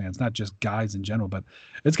Vikings fans, not just guys in general, but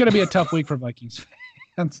it's going to be a tough week for Vikings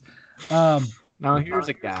fans. Now here's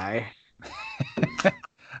a guy.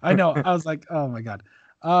 I know. I was like, oh my God.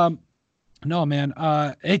 No, man.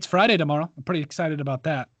 It's Friday tomorrow. I'm pretty excited about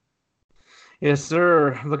that. Yes,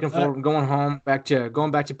 sir. Looking forward to going back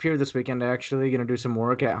to Pierre this weekend. Actually, gonna do some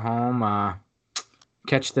work at home.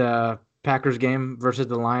 Catch the Packers game versus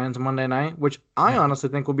the Lions Monday night, which I honestly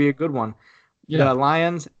think will be a good one. Yeah. The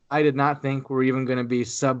Lions, I did not think were even going to be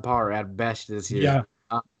subpar at best this year.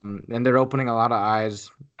 Yeah. And they're opening a lot of eyes,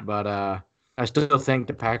 but I still think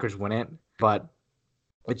the Packers win it. But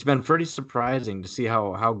it's been pretty surprising to see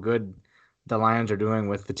how good the Lions are doing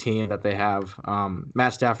with the team that they have.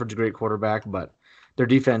 Matt Stafford's a great quarterback, but their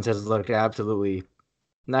defense has looked absolutely,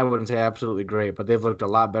 I wouldn't say absolutely great, but they've looked a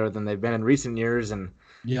lot better than they've been in recent years. And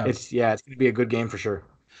it's going to be a good game for sure.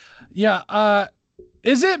 Yeah.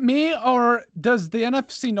 Is it me, or does the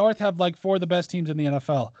NFC North have like 4 of the best teams in the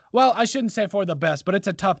NFL? Well, I shouldn't say 4 of the best, but it's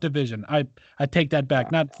a tough division. I take that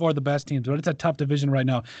back. Not 4 of the best teams, but it's a tough division right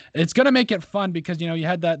now. It's going to make it fun because, you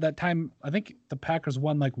had that time. I think the Packers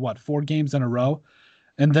won 4 games in a row.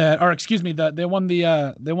 And they won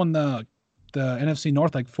the NFC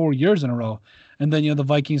North 4 years in a row. And then the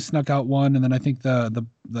Vikings snuck out one, and then I think the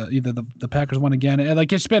Packers won again. And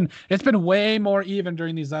it's been way more even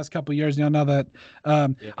during these last couple of years. Now that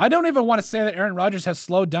I don't even want to say that Aaron Rodgers has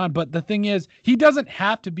slowed down, but the thing is, he doesn't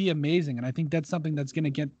have to be amazing, and I think that's something that's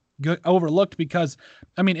going to get overlooked because,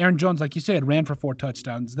 Aaron Jones, like you said, ran for 4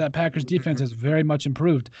 touchdowns. That Packers defense has very much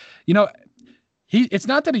improved. It's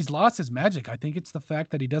not that he's lost his magic. I think it's the fact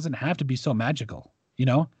that he doesn't have to be so magical.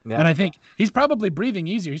 Yeah. And I think he's probably breathing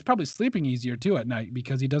easier. He's probably sleeping easier too at night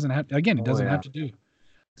because he doesn't have to do.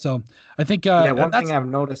 So I think one thing I've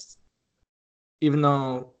noticed, even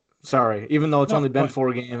though it's only been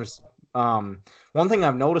 4 games, one thing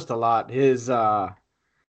I've noticed a lot is in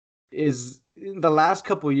the last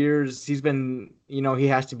couple of years he's been, he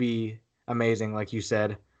has to be amazing, like you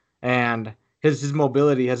said, and his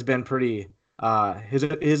mobility has been pretty.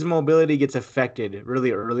 His mobility gets affected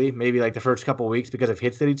really early, maybe the first couple of weeks because of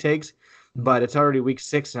hits that he takes. But it's already week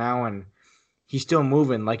 6 now, and he's still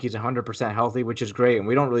moving like he's 100% healthy, which is great. And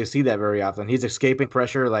we don't really see that very often. He's escaping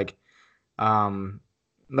pressure like no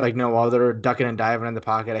other, ducking and diving in the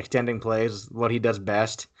pocket, extending plays, what he does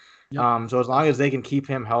best. Yep. So as long as they can keep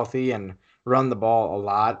him healthy and run the ball a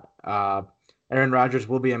lot, Aaron Rodgers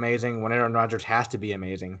will be amazing when Aaron Rodgers has to be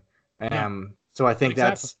amazing. So I think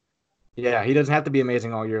that's. Yeah, he doesn't have to be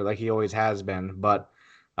amazing all year like he always has been, but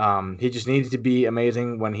he just needs to be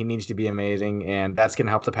amazing when he needs to be amazing, and that's going to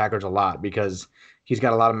help the Packers a lot because he's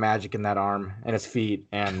got a lot of magic in that arm and his feet,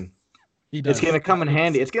 and it's going to come in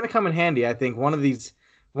handy. It's going to come in handy, I think. One of these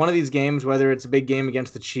games, whether it's a big game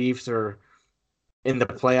against the Chiefs or in the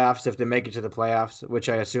playoffs, if they make it to the playoffs, which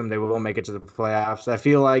I assume they will make it to the playoffs, I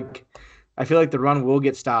feel like the run will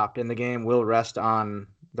get stopped and the game will rest on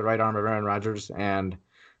the right arm of Aaron Rodgers, and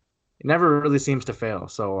it never really seems to fail,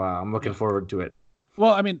 so I'm looking forward to it.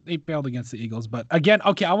 Well, they failed against the Eagles, but again,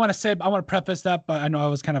 okay, I want to preface that, but I know I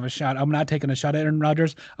was kind of a shot. I'm not taking a shot at Aaron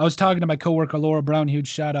Rodgers. I was talking to my coworker Laura Brown, huge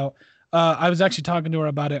shout out. I was actually talking to her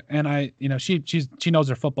about it, and she knows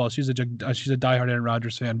her football. She's a diehard Aaron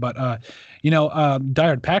Rodgers fan, but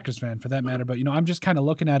diehard Packers fan for that matter. But I'm just kind of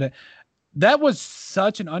looking at it. That was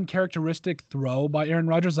such an uncharacteristic throw by Aaron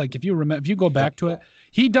Rodgers. If you go back to it,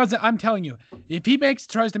 he doesn't. I'm telling you, if he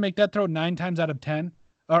tries to make that throw 9 times out of 10,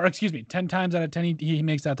 or excuse me, 10 times out of 10, he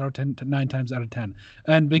makes that throw 9 times out of 10.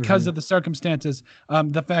 And because of the circumstances,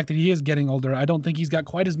 the fact that he is getting older, I don't think he's got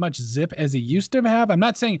quite as much zip as he used to have. I'm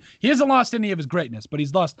not saying he hasn't lost any of his greatness, but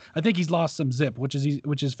I think he's lost some zip, which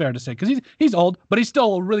is fair to say, because he's old, but he's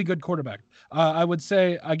still a really good quarterback. I would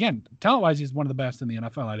say, again, talent-wise, he's one of the best in the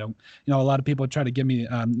NFL. I don't, a lot of people try to give me,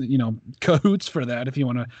 cahoots for that, if you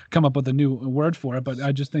want to come up with a new word for it, but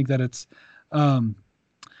I just think that it's,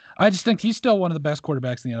 I just think he's still one of the best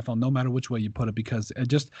quarterbacks in the NFL, no matter which way you put it, because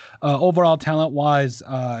just overall talent-wise,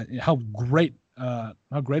 how great of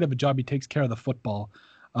a job he takes care of the football.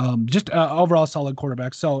 Just overall solid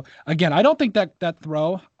quarterback. So again, I don't think that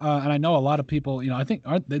throw, and I know a lot of people, I think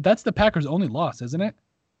that's the Packers' only loss, isn't it?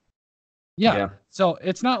 Yeah. So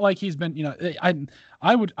it's not like he's been,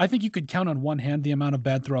 I think you could count on one hand the amount of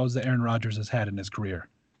bad throws that Aaron Rodgers has had in his career.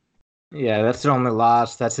 Yeah, that's the only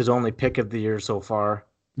loss. That's his only pick of the year so far.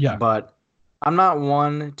 Yeah. But I'm not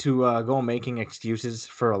one to go making excuses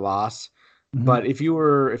for a loss. Mm-hmm. But if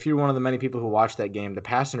you're one of the many people who watched that game, the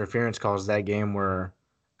pass interference calls that game were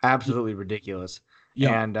absolutely ridiculous.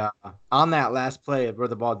 Yeah. And on that last play where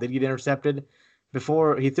the ball did get intercepted,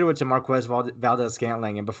 before he threw it to Marquez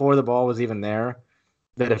Valdes-Scantling, and before the ball was even there,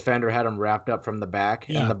 the defender had him wrapped up from the back,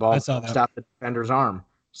 and the ball stopped the defender's arm.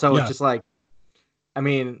 So it's just like, I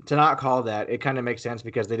mean, to not call that, it kind of makes sense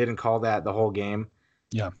because they didn't call that the whole game.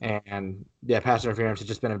 Yeah. And pass interference has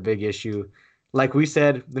just been a big issue. Like we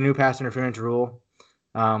said, the new pass interference rule,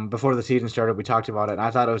 before the season started, we talked about it, and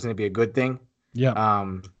I thought it was going to be a good thing. Yeah.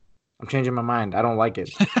 I'm changing my mind. I don't like it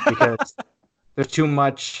because there's too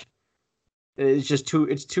much. It's just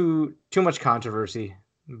too much controversy,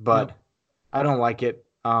 but I don't like it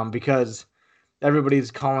because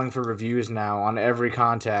everybody's calling for reviews now on every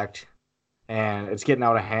contact, and it's getting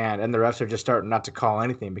out of hand, and the refs are just starting not to call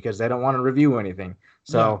anything because they don't want to review anything.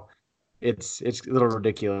 So it's a little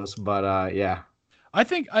ridiculous, but I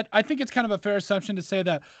think it's kind of a fair assumption to say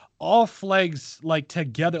that all flags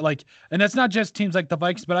together, and it's not just teams like the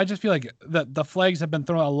Vikings, but I just feel like the flags have been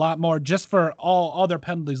thrown a lot more just for all other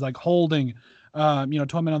penalties, like holding, 12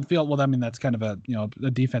 men on the field. Well, I mean, that's kind of a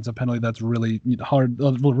defensive penalty that's really hard,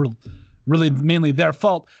 really mainly their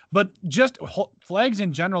fault. But just flags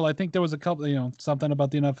in general, I think there was a couple, something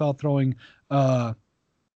about the NFL throwing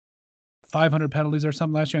 500 penalties or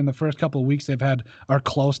something last year. In the first couple of weeks they've had are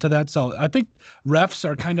close to that. So I think refs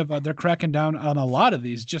are kind of they're cracking down on a lot of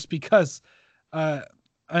these just because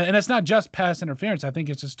and it's not just pass interference. I think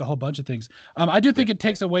it's just a whole bunch of things. I do think it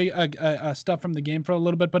takes away stuff from the game for a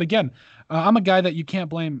little bit. But again, I'm a guy that you can't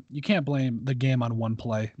blame the game on one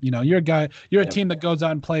play. You're a guy. You're a team that goes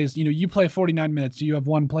out and plays. You play 49 minutes. You have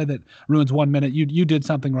one play that ruins 1 minute. You did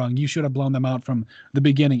something wrong. You should have blown them out from the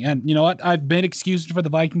beginning. And you know what? I've made excuses for the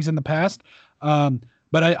Vikings in the past.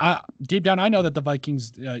 But I deep down, I know that the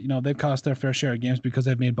Vikings, they've cost their fair share of games because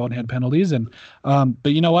they've made bonehead penalties. And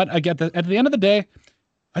but you know what? I get that at the end of the day,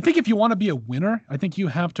 I think if you want to be a winner, I think you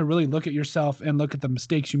have to really look at yourself and look at the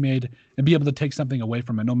mistakes you made and be able to take something away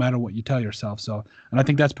from it, no matter what you tell yourself. So, and I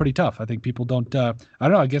think that's pretty tough. I think people don't, I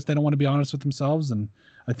don't know, I guess they don't want to be honest with themselves. And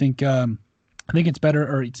I think it's better,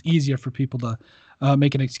 or it's easier for people to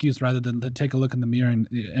make an excuse rather than to take a look in the mirror and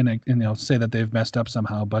say that they've messed up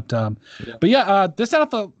somehow. But this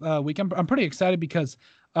NFL week, I'm pretty excited because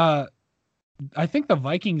I think the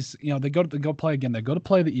Vikings, they go play again. They go to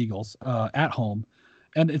play the Eagles at home.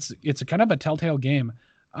 And it's a kind of a telltale game.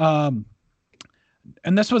 And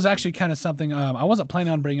this was actually kind of something I wasn't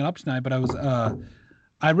planning on bringing up tonight, but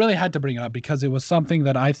I really had to bring it up because it was something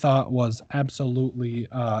that I thought was absolutely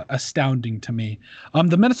astounding to me.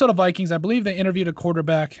 The Minnesota Vikings, I believe they interviewed a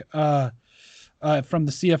quarterback from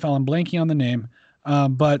the CFL. I'm blanking on the name,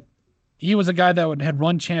 but he was a guy that had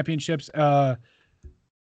run championships for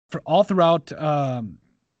all throughout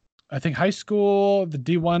I think high school, the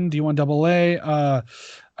D1 AA.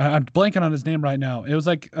 I'm blanking on his name right now. It was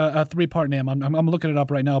like a 3-part name. I'm looking it up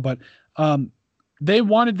right now, but they've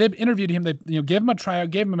interviewed him. They gave him a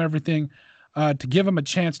tryout, gave him everything to give him a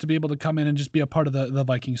chance to be able to come in and just be a part of the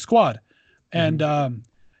Viking squad. And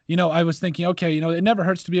I was thinking, okay, it never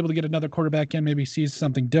hurts to be able to get another quarterback in, maybe sees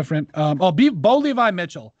something different. Bo Levi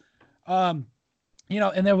Mitchell.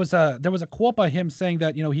 And there was a quote by him saying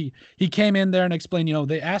that, he came in there and explained,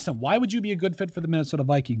 they asked him, why would you be a good fit for the Minnesota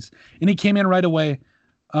Vikings? And he came in right away.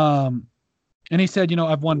 And he said,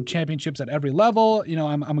 I've won championships at every level.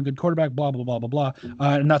 I'm a good quarterback, blah, blah, blah, blah, blah.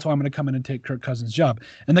 And that's why I'm going to come in and take Kirk Cousins' job.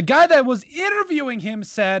 And the guy that was interviewing him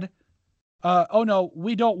said, oh no,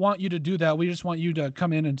 we don't want you to do that. We just want you to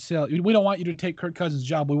come in and sell. We don't want you to take Kirk Cousins'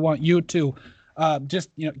 job. We want you to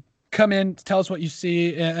come in, tell us what you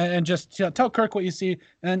see, and just tell Kirk what you see,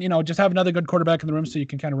 and just have another good quarterback in the room so you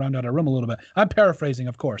can kind of round out our room a little bit. I'm paraphrasing,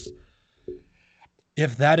 of course.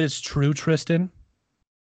 If that is true, Tristan,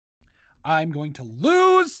 I'm going to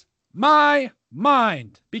lose my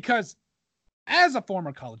mind, because as a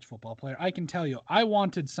former college football player, I can tell you, I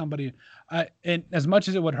wanted somebody, and as much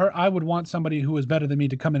as it would hurt, I would want somebody who was better than me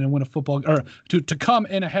to come in and win a football, or to come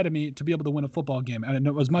in ahead of me to be able to win a football game. And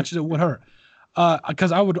as much as it would hurt,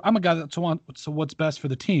 because I'm a guy that's what's best for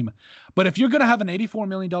the team. But if you're going to have an $84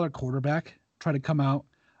 million quarterback try to come out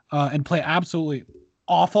and play absolutely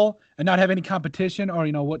awful and not have any competition, or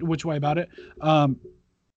which way about it,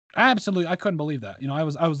 absolutely, I couldn't believe that. I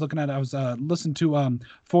was looking at it. I was listening to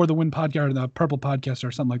For the Win podcast, or the Purple podcast,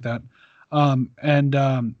 or something like that, and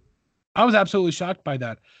I was absolutely shocked by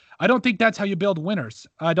that. I don't think that's how you build winners.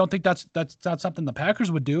 I don't think that's not something the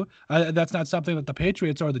Packers would do. That's not something that the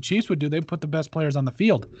Patriots or the Chiefs would do. They put the best players on the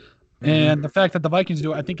field. Mm-hmm. And the fact that the Vikings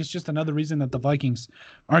do, I think it's just another reason that the Vikings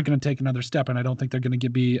aren't going to take another step, and I don't think they're going to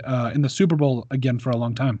be in the Super Bowl again for a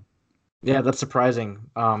long time. Yeah, that's surprising.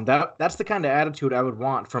 That's the kind of attitude I would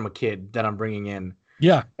want from a kid that I'm bringing in.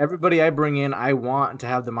 Yeah. Everybody I bring in, I want to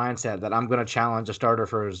have the mindset that I'm going to challenge a starter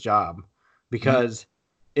for his job. Because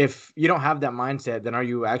if you don't have that mindset, then are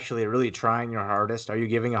you actually really trying your hardest? Are you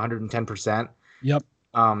giving 110%? Yep.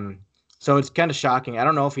 So it's kind of shocking. I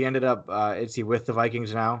don't know if he ended up, is he with the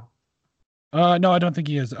Vikings now? No, I don't think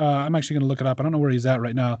he is. I'm actually going to look it up. I don't know where he's at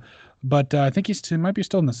right now, but I think he might be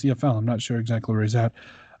still in the CFL. I'm not sure exactly where he's at.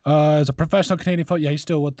 As a professional Canadian football, yeah, he's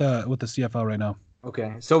still with the CFL right now.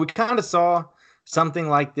 Okay, so we kind of saw something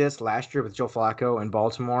like this last year with Joe Flacco in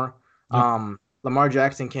Baltimore. Yep. Lamar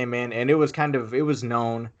Jackson came in, and it was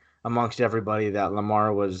known amongst everybody that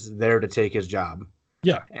Lamar was there to take his job.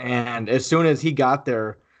 Yeah. And as soon as he got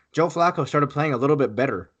there, Joe Flacco started playing a little bit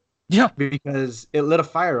better. Yeah. Because it lit a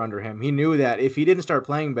fire under him. He knew that if he didn't start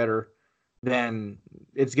playing better, then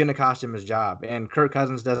it's going to cost him his job. And Kirk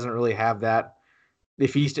Cousins doesn't really have that.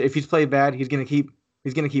 If he's played bad, he's gonna keep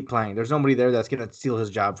playing. There's nobody there that's gonna steal his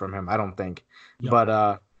job from him, I don't think. Yep.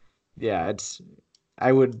 But yeah,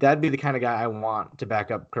 that'd be the kind of guy I want to back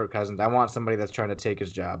up Kirk Cousins. I want somebody that's trying to take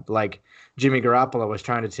his job, like Jimmy Garoppolo was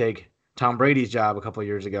trying to take Tom Brady's job a couple of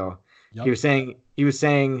years ago. Yep. He was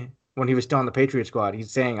saying when he was still on the Patriot squad, he's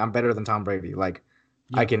saying, I'm better than Tom Brady. Like,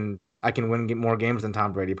 yep. I can win more games than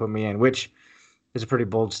Tom Brady. Put me in, which is a pretty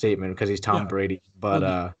bold statement because he's Tom Brady.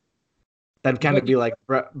 But that'd kind of be like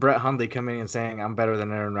Brett Hundley coming and saying, I'm better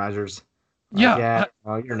than Aaron Rodgers. Yeah.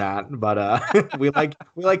 No, you're not. But we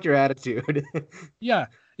like your attitude. Yeah.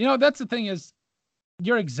 That's the thing is,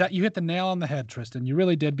 you hit the nail on the head, Tristan. You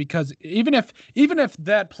really did, because even if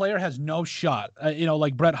that player has no shot,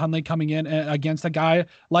 like Brett Hundley coming in against a guy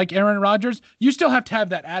like Aaron Rodgers, you still have to have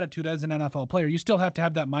that attitude as an NFL player. You still have to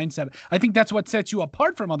have that mindset. I think that's what sets you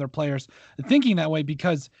apart from other players thinking that way,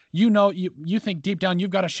 because you think deep down you've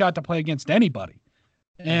got a shot to play against anybody.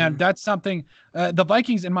 And that's something the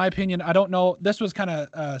Vikings, in my opinion, I don't know. This was kind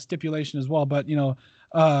of stipulation as well, but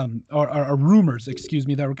or rumors, excuse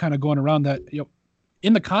me, that were kind of going around that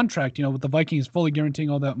in the contract, with the Vikings fully guaranteeing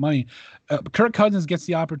all that money, Kirk Cousins gets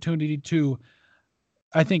the opportunity to,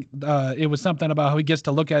 I think it was something about how he gets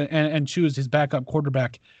to look at it and choose his backup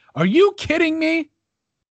quarterback. Are you kidding me?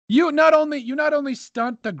 You not only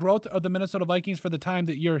stunt the growth of the Minnesota Vikings for the time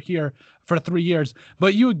that you're here for 3 years,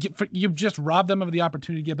 but you've just robbed them of the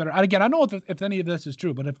opportunity to get better. And again, I don't know if any of this is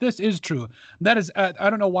true, but if this is true, that is I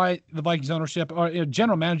don't know why the Vikings ownership or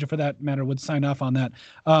general manager for that matter would sign off on that.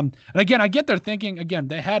 And again, I get their thinking. Again,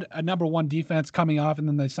 they had a number one defense coming off, and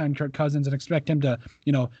then they signed Kirk Cousins and expect him to,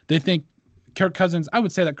 they think Kirk Cousins, I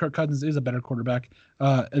would say that Kirk Cousins is a better quarterback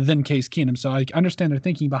than Case Keenum. So I understand their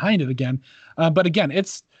thinking behind it again. But again,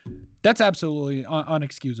 that's absolutely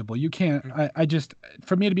unexcusable. You can't, I just,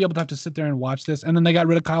 for me to be able to have to sit there and watch this, and then they got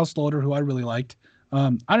rid of Kyle Sloter, who I really liked. I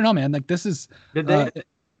don't know, man. Like, this is, did they?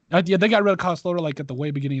 Yeah, they got rid of Kyle Sloter like at the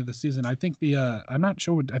way beginning of the season. I think I'm not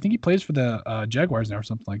sure. I think he plays for the Jaguars now or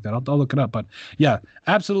something like that. I'll look it up. But yeah,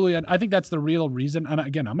 absolutely. And I think that's the real reason. And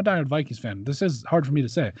again, I'm a diehard Vikings fan. This is hard for me to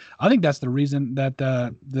say. I think that's the reason that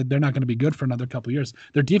they're not going to be good for another couple of years.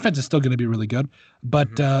 Their defense is still going to be really good,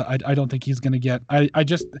 but I don't think he's going to get. I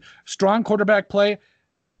just strong quarterback play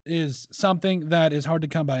is something that is hard to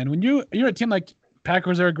come by. And when you're a team like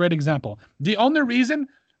Packers are a great example. The only reason,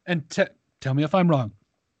 and tell me if I'm wrong,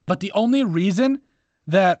 but the only reason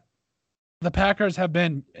that the Packers have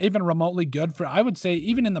been even remotely good for, I would say,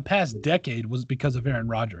 even in the past decade, was because of Aaron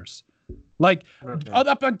Rodgers. Like Okay.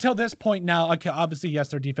 up until this point now, okay, obviously, yes,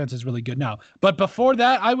 their defense is really good now. But before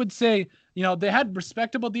that, I would say, they had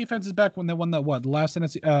respectable defenses back when they won the last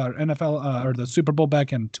NFL or the Super Bowl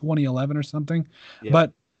back in 2011 or something. Yep.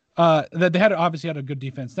 But that they obviously had a good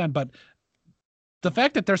defense then. But the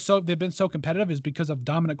fact that they've been so competitive is because of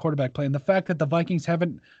dominant quarterback play, and the fact that the Vikings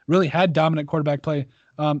haven't really had dominant quarterback play.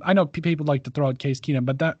 I know people like to throw out Case Keenum,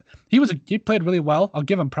 but he played really well. I'll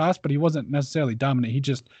give him props, but he wasn't necessarily dominant.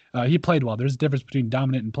 He played well. There's a difference between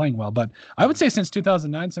dominant and playing well. But I would say since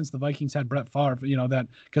 2009, since the Vikings had Brett Favre,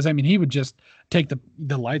 because he would just take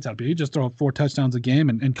the lights out. He'd just throw 4 touchdowns a game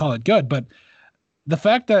and call it good. But the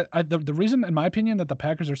fact that the reason, in my opinion, that the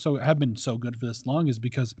Packers have been so good for this long is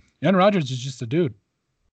because Aaron Rodgers is just a dude.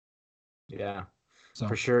 Yeah, so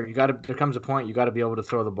for sure. There comes a point you got to be able to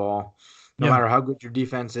throw the ball. No matter how good your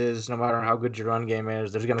defense is, no matter how good your run game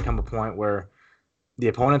is, there's going to come a point where the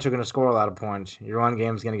opponents are going to score a lot of points. Your run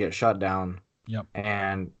game is going to get shut down. Yep.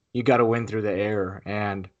 And you got to win through the air.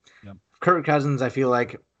 And Kirk Cousins, I feel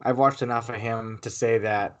like I've watched enough of him to say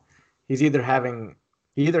that he either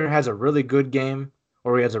has a really good game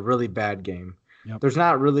or he has a really bad game. Yep. There's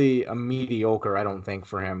not really a mediocre, I don't think,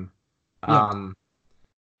 for him. Yep.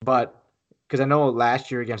 But because I know last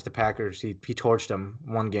year against the Packers, he torched them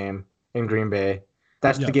one game in Green Bay.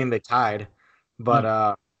 That's the game they tied. But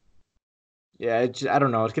I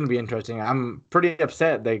don't know. It's going to be interesting. I'm pretty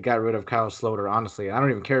upset they got rid of Kyle Sloter, honestly. I don't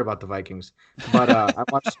even care about the Vikings. But I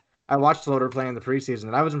watched Sloter play in the preseason,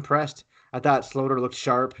 and I was impressed. I thought Sloter looked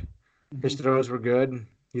sharp. His throws were good.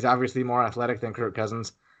 He's obviously more athletic than Kirk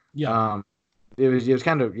Cousins. Yeah. It was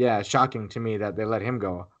kind of shocking to me that they let him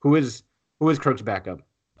go. Who is Kirk's backup?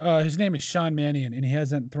 His name is Sean Mannion, and he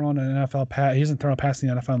hasn't thrown an NFL pass. He hasn't thrown a pass in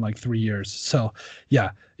the NFL in like 3 years. So, yeah,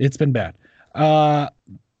 it's been bad. But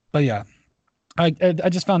yeah, I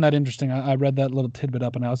just found that interesting. I read that little tidbit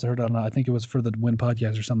up, and I also heard it on, I think it was for the Win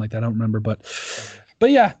podcast or something like that. I don't remember, but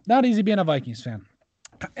yeah, not easy being a Vikings fan.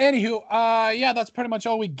 Anywho, that's pretty much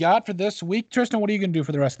all we got for this week. Tristan, what are you gonna do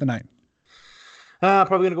for the rest of the night?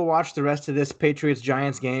 Probably gonna go watch the rest of this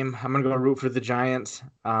Patriots-Giants game. I'm gonna go root for the Giants.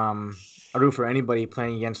 I root for anybody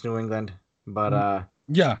playing against New England, but I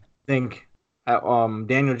think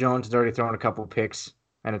Daniel Jones has already thrown a couple picks,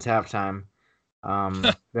 and it's halftime.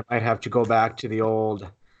 They might have to go back to the old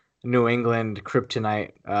New England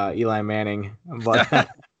kryptonite, Eli Manning. But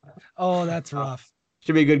oh, that's rough.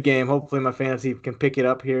 Should be a good game. Hopefully, my fantasy can pick it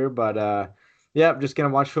up here. But I'm just gonna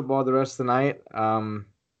watch football the rest of the night.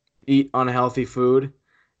 Eat unhealthy food,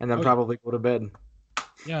 and then probably go to bed.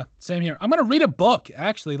 Yeah, same here. I'm gonna read a book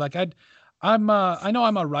actually. Like I know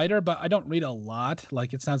I'm a writer, but I don't read a lot.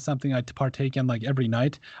 Like it's not something I partake in like every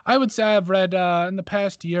night. I would say I've read in the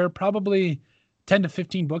past year probably 10 to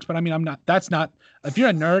 15 books, but that's not, if you're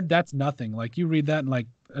a nerd, that's nothing. Like you read that in like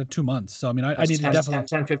 2 months. So I mean, I need to definitely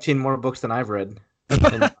 10, 15 more books than I've read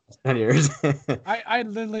in 10 years. I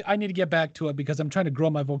need to get back to it because I'm trying to grow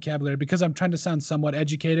my vocabulary, because I'm trying to sound somewhat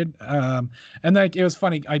educated. And like it was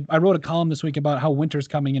funny. I wrote a column this week about how winter's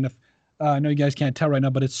coming, and if I know you guys can't tell right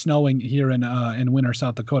now, but it's snowing here in Winter,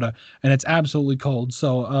 South Dakota, and it's absolutely cold.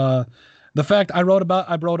 So the fact I wrote about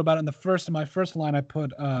it in my first line, I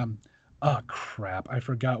put oh crap, I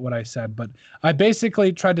forgot what I said, but I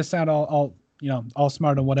basically tried to sound all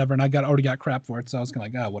smart and whatever, and I already got crap for it, so I was kind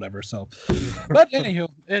of like, whatever. So, but anywho,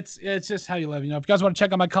 it's just how you live. If you guys want to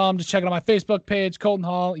check out my column, just check it out my Facebook page, Colton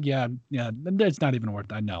Hall. Yeah, it's not even worth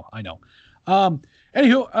it. I know.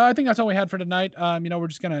 Anywho, I think that's all we had for tonight. We're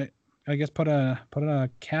just gonna, I guess, put a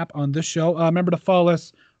cap on this show. Remember to follow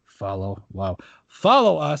us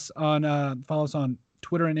on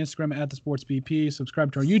Twitter and Instagram at the Sports BP.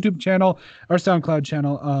 Subscribe to our YouTube channel, our SoundCloud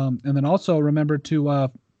channel, and then also remember to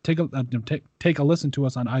take a listen to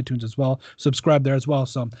us on iTunes as well. Subscribe there as well.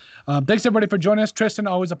 So thanks everybody for joining us. Tristan,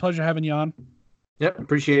 always a pleasure having you on. Yep,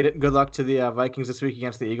 appreciate it. Good luck to the Vikings this week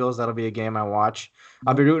against the Eagles. That'll be a game I watch.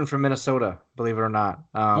 I'll be rooting for Minnesota, believe it or not.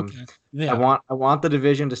 Okay. Yeah. I want the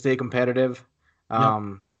division to stay competitive.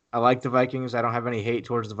 I like the Vikings. I don't have any hate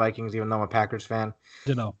towards the Vikings, even though I'm a Packers fan.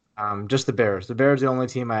 Just the Bears. The Bears are the only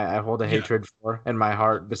team I hold a hatred for in my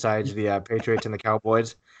heart, besides the Patriots and the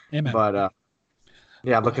Cowboys. Amen. But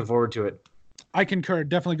looking forward to it. I concur.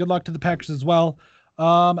 Definitely good luck to the Packers as well.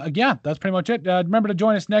 That's pretty much it. Remember to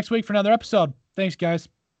join us next week for another episode. Thanks, guys.